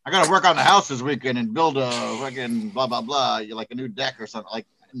gotta work on the house this weekend and build a fucking blah blah blah. You like a new deck or something. Like,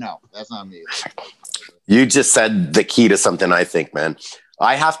 no, that's not me. You just said the key to something, I think, man.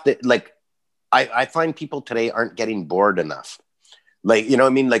 I have to like. I find people today aren't getting bored enough. Like, you know what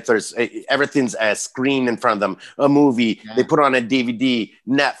I mean? Like there's everything's a screen in front of them, a movie, They put on a DVD,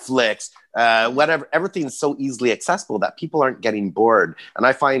 Netflix, whatever. Everything's so easily accessible that people aren't getting bored. And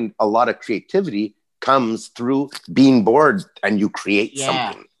I find a lot of creativity comes through being bored, and you create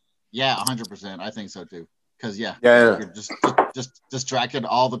something. Yeah, 100%. I think so too. Because you're just distracted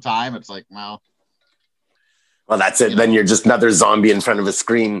all the time. It's like, well, that's it. Then you're just another zombie in front of a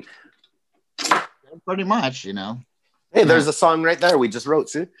screen. Pretty much, Hey, there's a song right there we just wrote,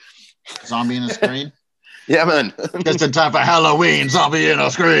 see? Zombie in a screen. Yeah, man. Just in time for Halloween, zombie in a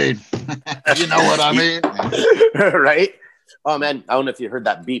screen. You know what I mean? Right? Oh, man, I don't know if you heard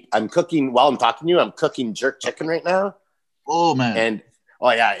that beep. I'm cooking, while I'm talking to you, I'm cooking jerk chicken right now. Oh, man. And,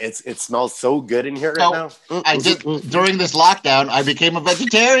 it smells so good in here right now. I did, during this lockdown, I became a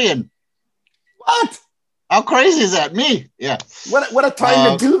vegetarian. What? How crazy is that? Me? Yeah. What a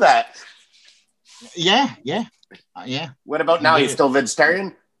time to do that. Yeah. What about now? He's still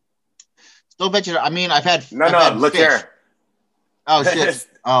vegetarian? Still vegetarian. I mean, look fish. here. Oh shit!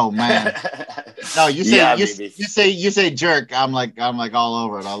 Oh man! No, you say jerk. I'm like all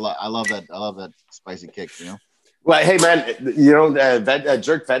over it. I love that spicy kick. Well, hey man,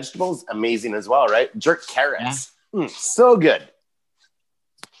 jerk vegetables amazing as well, right? Jerk carrots, so good.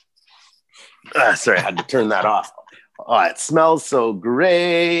 Sorry, I had to turn that off. Oh, it smells so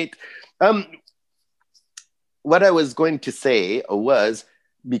great. What I was going to say was,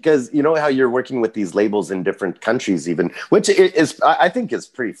 because you know how you're working with these labels in different countries, even, which is I think is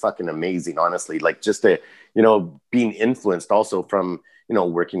pretty fucking amazing, honestly. Like just being influenced also from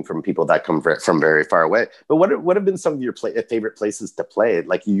working from people that come from very far away. But what have been some of your favorite places to play?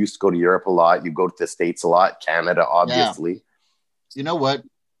 Like you used to go to Europe a lot, you go to the States a lot, Canada, obviously. Yeah. You know what?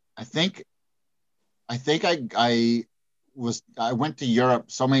 I think I went to Europe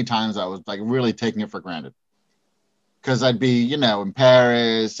so many times I was like really taking it for granted. Because I'd be, in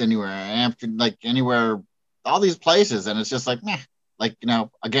Paris, anywhere, all these places, and it's just like, meh, like,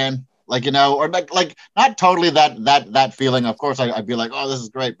 again, like, or like not totally that feeling. Of course, I'd be like, oh, this is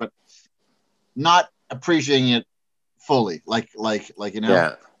great, but not appreciating it fully, like.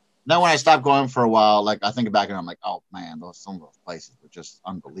 Yeah. Now when I stop going for a while, like I think back and I'm like, oh man, some of those places were just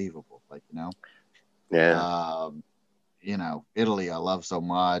unbelievable, like. Yeah. Italy, I love so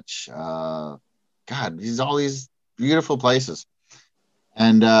much. God, all these beautiful places,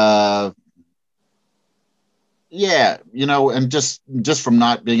 and and just from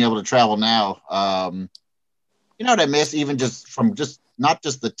not being able to travel now, what I miss, even just from not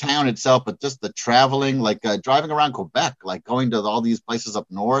just the town itself, but just the traveling, like driving around Quebec, like going to all these places up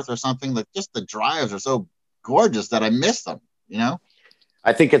north or something. Like just the drives are so gorgeous that I miss them.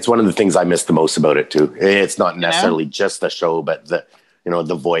 I think it's one of the things I miss the most about it too. It's not necessarily just the show, but the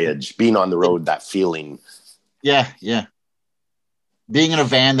voyage, being on the road, that feeling. Yeah. Being in a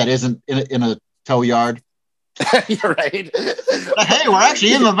van that isn't in a tow yard, You're right. Like, hey, we're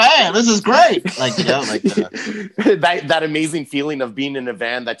actually in the van. This is great. Like, you know, like that amazing feeling of being in a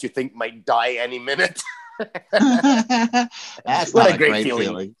van that you think might die any minute. That's What not a great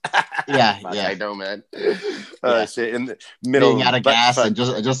feeling. Yeah, Fuck, yeah. I know, man. Yeah. Shit, in the middle, Being out of but gas fuck. and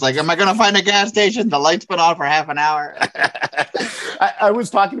just like, am I gonna find a gas station? The light's been on for half an hour. I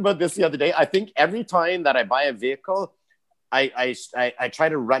was talking about this the other day. I think every time that I buy a vehicle, I try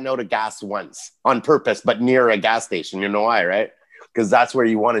to run out of gas once on purpose, but near a gas station. You know why, right? Because that's where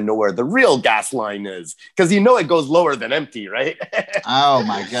you want to know where the real gas line is. Because you know it goes lower than empty, right? Oh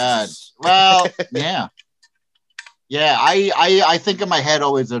my god. Well, yeah. Yeah, I think in my head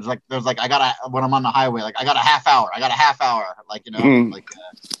always there's like I gotta, when I'm on the highway, like I got a half hour, like, you know, Mhm. like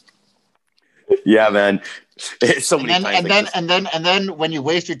Yeah, man. So many times. and then when you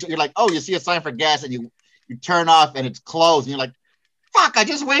waste you're like, oh, you see a sign for gas and you turn off and it's closed and you're like, fuck, I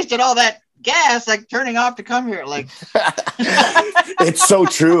just wasted all that gas like turning off to come here. Like It's so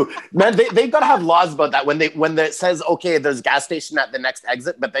true, man. They've got to have laws about that. When it says, okay, there's a gas station at the next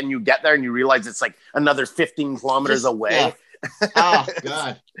exit, but then you get there and you realize it's like another 15 kilometers away. Yeah. Oh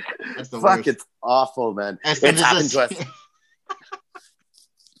god, that's the Fuck, worst. it's awful, man. And It's happened to us.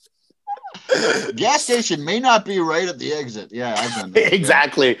 Gas station may not be right at the exit. Yeah, I've done that.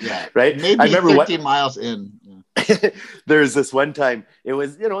 Exactly. Yeah. Right. Maybe I remember 13 miles in. Yeah. There's this one time, it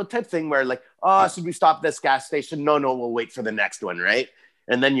was, a type thing where like, oh, should we stop this gas station? No, we'll wait for the next one, right?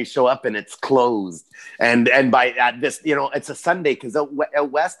 And then you show up and it's closed. And by this, it's a Sunday, because out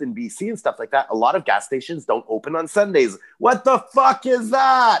west in BC and stuff like that, a lot of gas stations don't open on Sundays. What the fuck is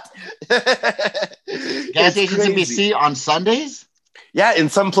that? Gas stations in BC on Sundays? Yeah, in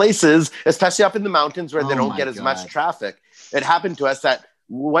some places, especially up in the mountains where they Oh don't my get as much God. traffic. It happened to us that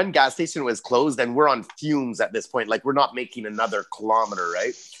one gas station was closed and we're on fumes at this point. Like, we're not making another kilometer,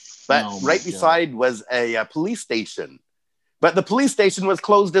 right? But Oh my right God. beside was a police station. But the police station was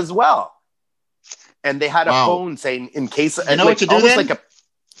closed as well. And they had a Wow. phone saying, in case... You know what you do almost then?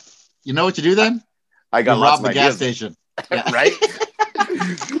 You know what you do then? I got You lots rob of the gas ideas. station. Yeah. Right?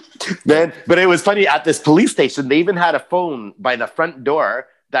 Man, but it was funny, at this police station, they even had a phone by the front door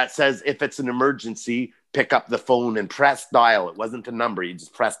that says, if it's an emergency, pick up the phone and press dial. It wasn't a number, you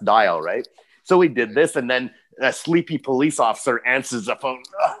just press dial, right? So we did this, and then a sleepy police officer answers the phone.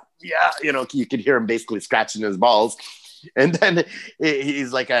 Yeah, you could hear him basically scratching his balls. And then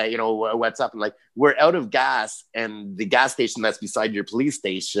he's like, what's up? And like, we're out of gas, and the gas station that's beside your police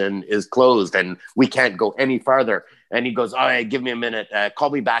station is closed, and we can't go any farther. And he goes, all right, give me a minute. Call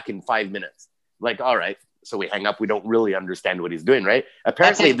me back in 5 minutes. Like, all right. So we hang up. We don't really understand what he's doing, right?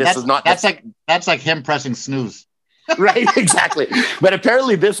 Apparently, this is not... That's like him pressing snooze. Right, exactly. But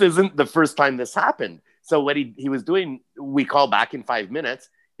apparently, this isn't the first time this happened. So what he was doing, we call back in 5 minutes.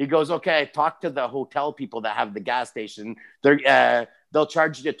 He goes, okay, talk to the hotel people that have the gas station. They'll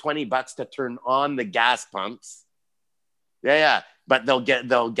charge you $20 to turn on the gas pumps. Yeah. But they'll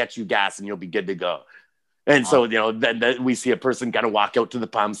get you gas and you'll be good to go. And so, then we see a person kind of walk out to the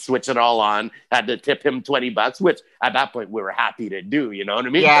pump, switch it all on, had to tip him $20, which at that point we were happy to do. You know what I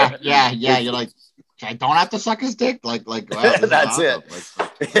mean? Yeah. You're like, I don't have to suck his dick. Like, wow, this is That's awesome.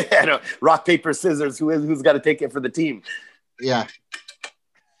 it. Rock, paper, scissors. Who's got to take it for the team? Yeah.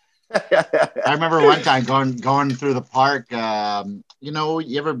 I remember one time going through the park.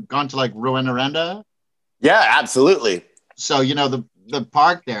 You ever gone to like Rouyn-Noranda? Yeah, absolutely. So the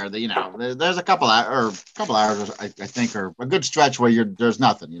park there. There's a couple hours, I think, or a good stretch where there's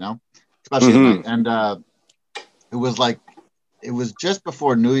nothing. Especially at night. And it was just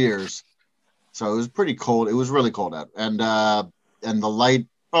before New Year's, so it was pretty cold. It was really cold out, and the light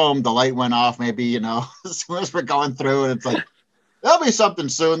went off. Maybe as soon as we're going through, and it's like, there'll be something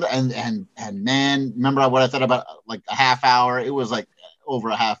soon. And man, remember what I thought about like a half hour? It was like over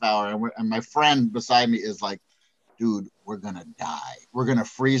a half hour. And my friend beside me is like, dude, we're going to die. We're going to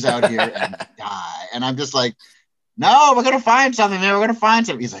freeze out here and die. And I'm just like, no, we're going to find something, man. We're going to find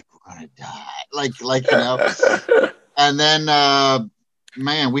something. He's like, we're going to die. And then,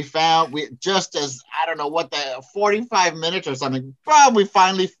 man, we just as, I don't know what 45 minutes or something, well, we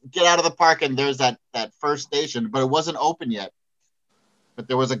finally get out of the park and there's that first station, but it wasn't open yet. But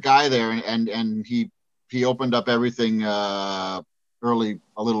there was a guy there, and he opened up everything a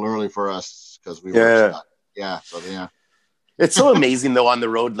little early for us because we were stuck. Yeah, so yeah. It's so amazing though on the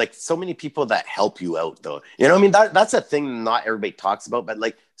road, like so many people that help you out though. I mean, that's a thing not everybody talks about, but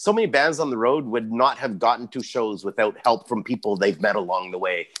like so many bands on the road would not have gotten to shows without help from people they've met along the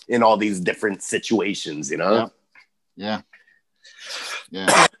way in all these different situations. Yeah.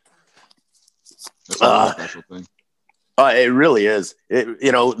 That's a special thing. It really is.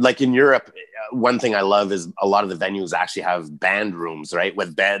 Like in Europe, one thing I love is a lot of the venues actually have band rooms, right,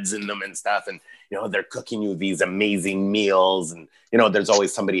 with beds in them and stuff, and they're cooking you these amazing meals, and there's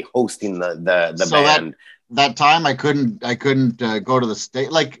always somebody hosting the So band. that time I couldn't go to the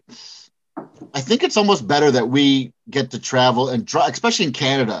state. Like, I think it's almost better that we get to travel and especially in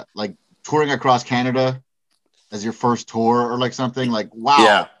Canada, like touring across Canada as your first tour or like something like, wow.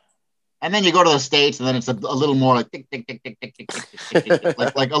 Yeah. And then you go to the States, and then it's a little more like tick, tick, tick, tick, tick, tick, tick, tick, tick,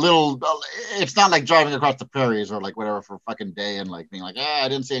 tick, like a little. It's not like driving across the prairies or like whatever for a fucking day and like being like, I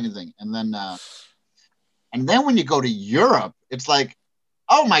didn't see anything. And then when you go to Europe, it's like,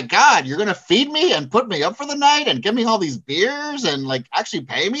 oh my God, you're gonna feed me and put me up for the night and give me all these beers and like actually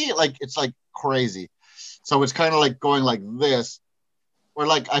pay me? Like, it's like crazy. So it's kind of like going like this, where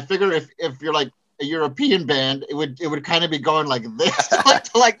like I figure if you're like a European band, it would kind of be going like this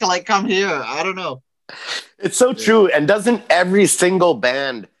to come here. I don't know. It's so true. And doesn't every single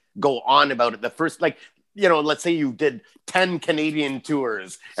band go on about it? The first, like, let's say you did 10 Canadian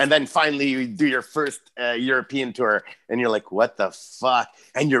tours, and then finally you do your first European tour, and you're like, what the fuck?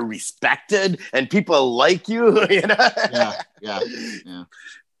 And you're respected, and people like you, Yeah.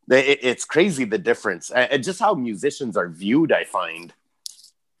 It's crazy, the difference. And just how musicians are viewed, I find.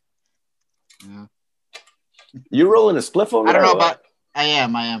 Yeah. You rolling a spliff over I don't there, know about. I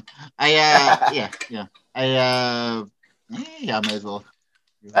am. Yeah. I may as well.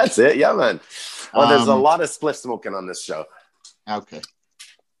 That's it, yeah, man. Well, there's a lot of spliff smoking on this show. Okay.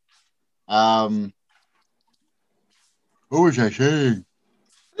 What was I saying?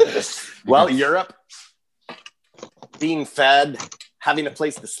 Well, Europe, being fed, having a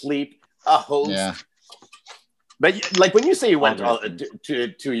place to sleep, a host. Yeah. But like when you say you went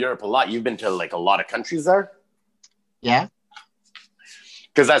to Europe a lot, you've been to like a lot of countries there? Yeah.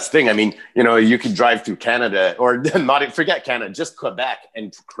 Because that's the thing. I mean, you could drive through Canada, or not, forget Canada, just Quebec,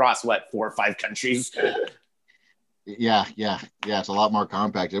 and cross 4 or 5 countries. Yeah. It's a lot more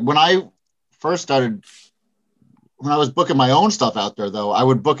compacted. When I first started, when I was booking my own stuff out there, though, I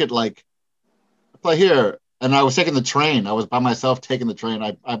would book it like, I play here, and I was taking the train. I was by myself taking the train.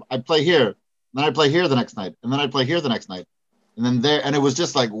 I'd play here, then I'd play here the next night, and then I'd play here the next night, and then there, and it was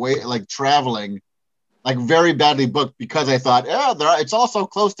just like traveling, like very badly booked, because I thought, it's all so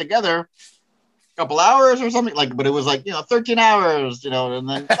close together, a couple hours or something, like, but it was like 13 hours, and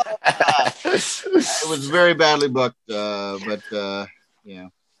then it was very badly booked. Yeah.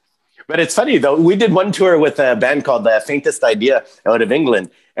 But it's funny though. We did one tour with a band called The Faintest Idea out of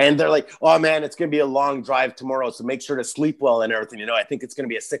England, and they're like, "Oh man, it's gonna be a long drive tomorrow, so make sure to sleep well and everything." I think it's gonna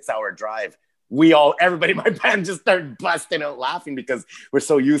be a 6-hour drive. Everybody in my band just started busting out laughing because we're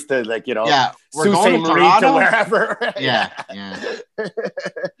so used to we're going Sault to Ste. Marie Toronto? to wherever. Yeah.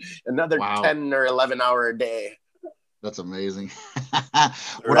 Another Wow. 10 or 11 hour a day. That's amazing.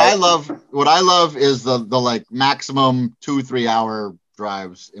 What I love is the like maximum 2-3 hour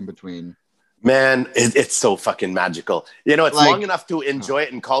drives in between. Man, it's so fucking magical. It's Like- long enough to enjoy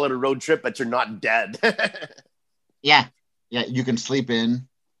it and call it a road trip, but you're not dead. Yeah, you can sleep in.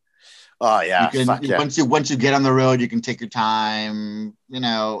 Oh yeah, You can, fuck yeah. once you get on the road, you can take your time.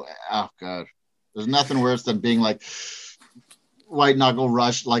 Oh god, there's nothing worse than being like white knuckle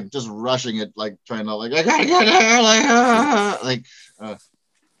rush, like just rushing it, like trying to like I gotta get there,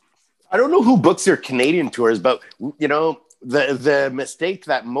 I don't know who books your Canadian tours, but the mistake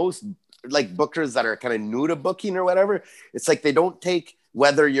that most like bookers that are kind of new to booking or whatever, it's like they don't take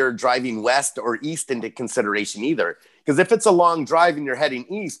whether you're driving west or east into consideration either. Because if it's a long drive and you're heading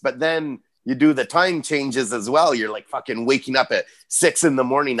east, but then you do the time changes as well, you're like fucking waking up at 6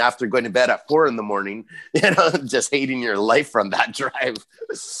 a.m. after going to bed at 4 a.m, just hating your life from that drive.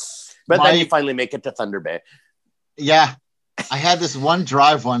 But then you finally make it to Thunder Bay. Yeah, I had this one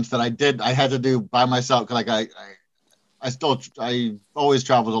drive once that I had to do by myself, because like I always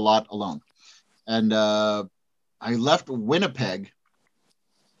traveled a lot alone, and I left Winnipeg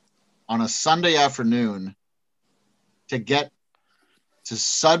on a Sunday afternoon to get to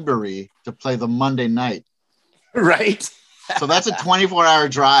Sudbury to play the Monday night. Right. So that's a 24-hour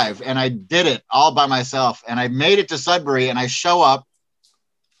drive, and I did it all by myself, and I made it to Sudbury, and I show up,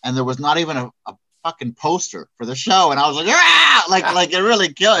 and there was not even a fucking poster for the show, and I was like, like it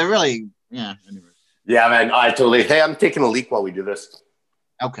really killed it. Really, yeah. Anyway. Yeah, man. I totally. Hey, I'm taking a leak while we do this.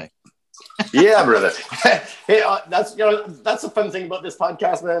 Okay. Yeah, brother. Hey, that's the fun thing about this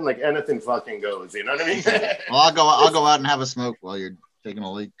podcast, man. Like anything fucking goes. You know what I mean? Well, I'll go out and have a smoke while you're taking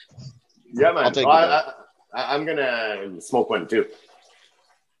a leak. Yeah, man. I'll take I'm gonna smoke one too.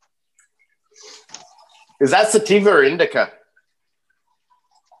 Is that sativa or indica?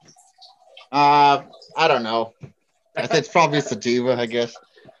 I don't know. I think it's probably sativa, I guess.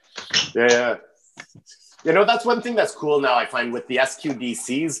 Yeah. You know, that's one thing that's cool now, I find, with the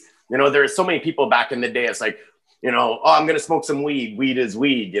SQDCs. You know, there are so many people back in the day, it's like, you know, oh, I'm going to smoke some weed. Weed is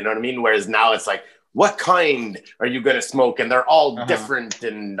weed. You know what I mean? Whereas now it's like, what kind are you going to smoke? And they're all different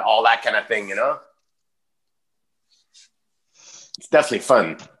and all that kind of thing, you know? It's definitely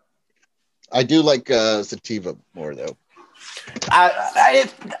fun. I do like sativa more, though.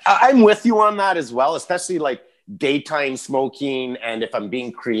 I'm with you on that as well, especially like daytime smoking, and if I'm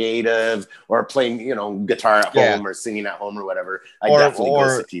being creative or playing, you know, guitar at home or singing at home or whatever, I definitely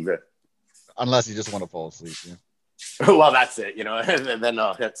go sativa. Unless you just want to fall asleep. Yeah. Well, that's it, you know. And then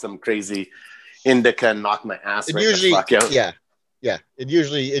I'll hit some crazy indica and knock my ass the fuck out. Yeah. It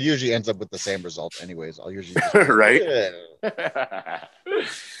usually ends up with the same result, anyways. I'll usually just, right.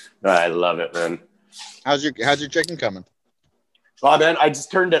 I love it, man. How's your chicken coming? Oh man, I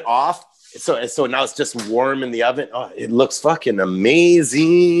just turned it off. So now it's just warm in the oven. Oh, it looks fucking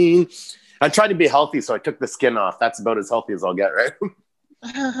amazing. I'm trying to be healthy, so I took the skin off. That's about as healthy as I'll get, right?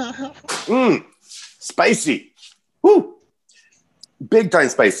 Spicy. Woo. Big time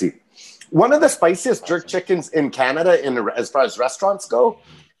spicy. One of the spiciest jerk chickens in Canada, as far as restaurants go.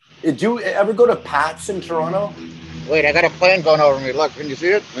 Did you ever go to Pat's in Toronto? Wait, I got a plane going over me. Look, can you see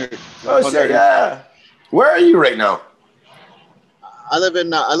it? Oh shit, yeah. Where are you right now? I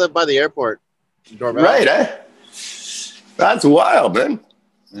live by the airport. Doorbell. Right, eh? That's wild, man.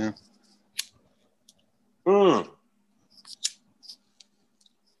 Yeah.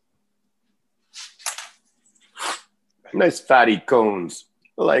 Nice fatty cones.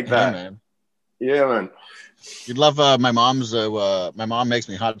 I like that. Man. Yeah, man. You'd love my mom's. My mom makes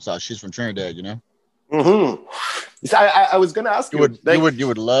me hot sauce. She's from Trinidad, you know. Mm-hmm. I was gonna ask you. You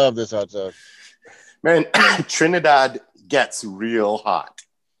would love this hot sauce. Man, Trinidad gets real hot.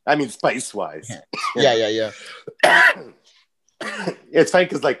 I mean, spice wise. Yeah. It's funny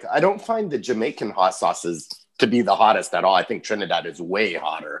because, like, I don't find the Jamaican hot sauces to be the hottest at all. I think Trinidad is way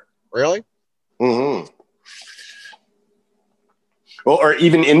hotter. Really? Mm-hmm. Or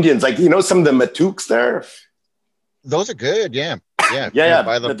even Indians, like, you know, some of the matooks there. Those are good, yeah. Yeah.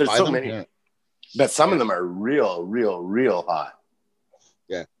 But there's so many. Yeah. But some of them are real hot.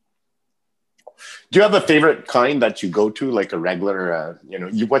 Yeah. Do you have a favorite kind that you go to, like a regular?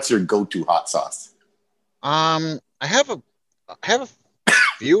 What's your go-to hot sauce? I have a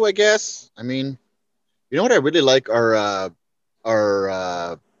few, I guess. I mean, you know what I really like are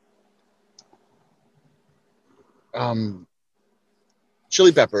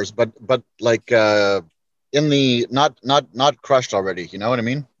chili peppers, but like in the not crushed already. You know what I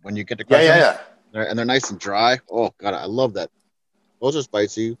mean? When you get to crush them, and they're nice and dry. Oh god, I love that. Those are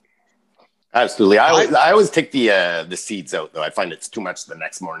spicy. Absolutely. I always take the seeds out though. I find it's too much the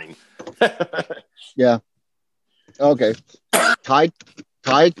next morning. Yeah. Okay. Thai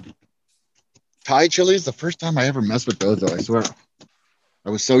chilies. The first time I ever messed with those, though, I swear, I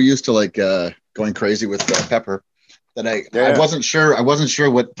was so used to like going crazy with pepper that I wasn't sure. I wasn't sure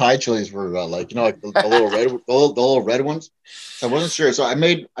what Thai chilies were like. You know, like the little red ones. So I wasn't sure. So I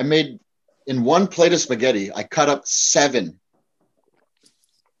made in one plate of spaghetti. I cut up 7.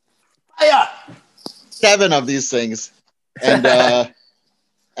 Yeah. 7 of these things, and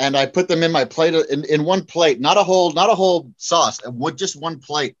and I put them in my plate in one plate, not a whole sauce, just one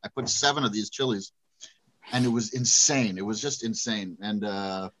plate. I put 7 of these chilies, and it was insane. It was just insane, and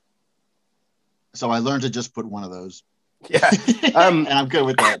so I learned to just put one of those. Yeah, and I'm good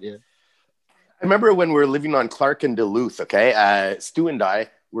with that. Yeah. I remember when we were living on Clark and Duluth. Okay, Stu and I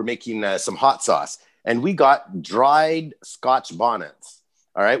were making some hot sauce, and we got dried Scotch bonnets.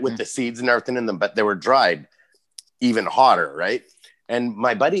 All right, with the seeds and everything in them, but they were dried, even hotter, right? And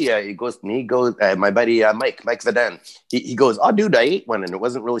my buddy, my buddy Mike Vaden, he goes, "Oh, dude, I ate one and it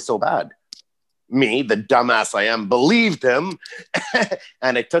wasn't really so bad." Me, the dumbass I am, believed him,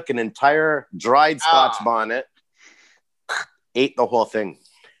 and I took an entire dried Scotch bonnet, ate the whole thing,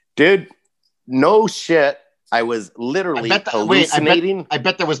 dude. No shit, I was literally hallucinating. I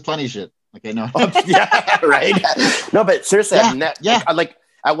bet there was plenty of shit. Okay, no. Yeah, right. No, but seriously, like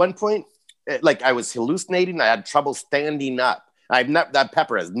at one point, like I was hallucinating. I had trouble standing up. That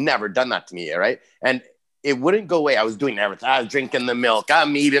pepper has never done that to me, right? And it wouldn't go away. I was doing everything. I was drinking the milk.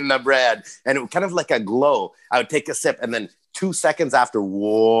 I'm eating the bread, and it was kind of like a glow. I would take a sip, and then 2 seconds after,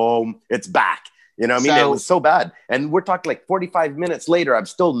 whoa, it's back. You know what I mean? It was so bad. And we're talking like 45 minutes later, I'm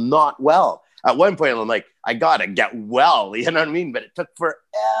still not well. At one point, I'm like, I gotta get well. You know what I mean? But it took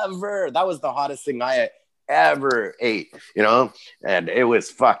forever. That was the hottest thing I ever ate. You know, and it was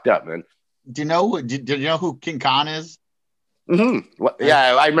fucked up, man. Do you know who King Khan is? Mm-hmm.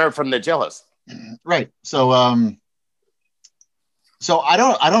 Yeah, I remember from the Jailhouse. Right. So So I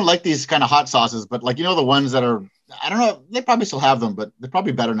don't like these kind of hot sauces, but like, you know, the ones that are, I don't know, they probably still have them, but they're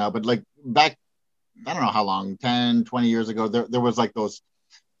probably better now. But like back, I don't know how long, 10, 20 years ago, there was like those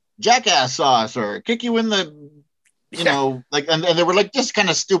jackass sauce or kick you in the, you know, like, and they were like just kind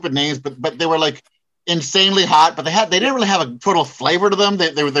of stupid names, but they were like insanely hot, but they didn't really have a total flavor to them.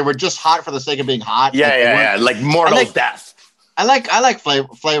 They were just hot for the sake of being hot. Yeah, like mortal death. I like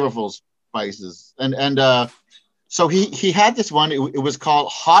flavorful spices, and so he had this one. It was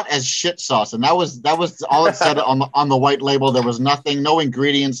called hot as shit sauce, and that was all it said on the white label. There was nothing, no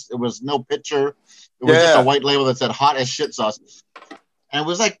ingredients. It was no picture. It was just a white label that said hot as shit sauce. And it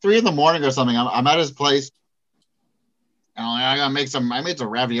was like 3 a.m. or something. I'm at his place, and I gotta make some. I made some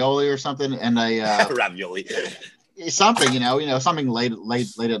ravioli or something, and I ravioli, something, you know, something late at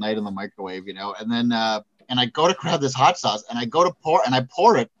night in the microwave, you know, and then and I go to grab this hot sauce, and I go to pour, and I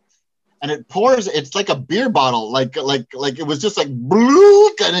pour it, and it pours. It's like a beer bottle, like it was just like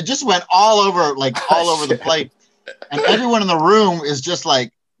bloop, and it just went all over the plate, and everyone in the room is just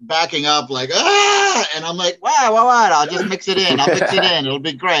like backing up, like and I'm like, wow, I'll just mix it in. It'll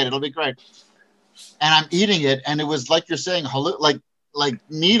be great. And I'm eating it, and it was like you're saying, like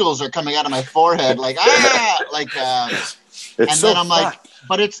needles are coming out of my forehead, and then I'm like,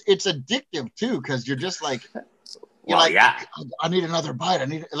 but it's addictive too, because you're just like, I need another bite.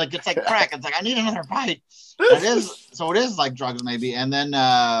 It's like crack. It's like, I need another bite. It is like drugs maybe. And then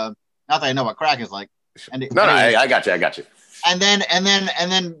not that I know what crack is like. I got you. And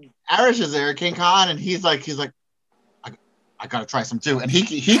then Arish is there, King Khan, and he's like, I gotta try some too. And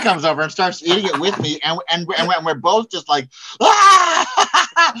he comes over and starts eating it with me, and we're both just like,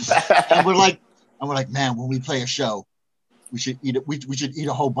 and we're like, man, when we play a show, we should eat it. We should eat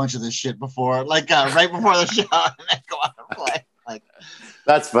a whole bunch of this shit before, right before the show, and then go out and play. Like,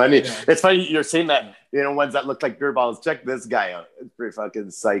 that's funny. Yeah. It's funny you're saying that. You know, ones that look like beer balls. Check this guy out. It's pretty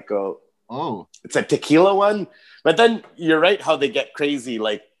fucking psycho. Oh, it's a tequila one. But then you're right how they get crazy,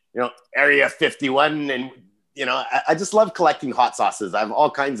 like, you know, Area 51, and you know, I just love collecting hot sauces. I have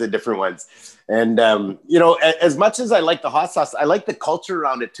all kinds of different ones, and you know, as much as I like the hot sauce, I like the culture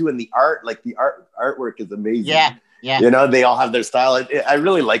around it too, and the art. Like the artwork is amazing. Yeah. You know, they all have their style. I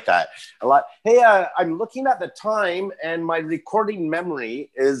really like that a lot. Hey, I'm looking at the time, and my recording memory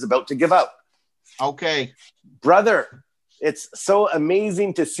is about to give out. Okay, brother, it's so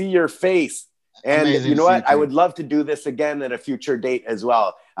amazing to see your face. And amazing, you know what? I would love to do this again at a future date as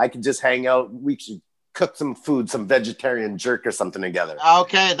well. I could just hang out. We should cook some food, some vegetarian jerk or something together.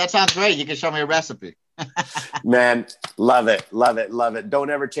 Okay, that sounds great. You can show me a recipe. Man, love it. Don't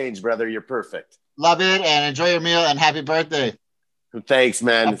ever change, brother. You're perfect. Love it, and enjoy your meal, and happy birthday. Thanks,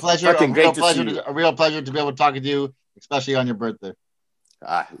 man. A real pleasure to be able to talk to you, especially on your birthday.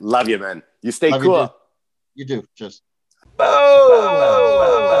 Love you, man. You stay cool. You do. Just. Boom!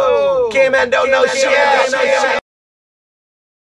 K-Man don't know shit.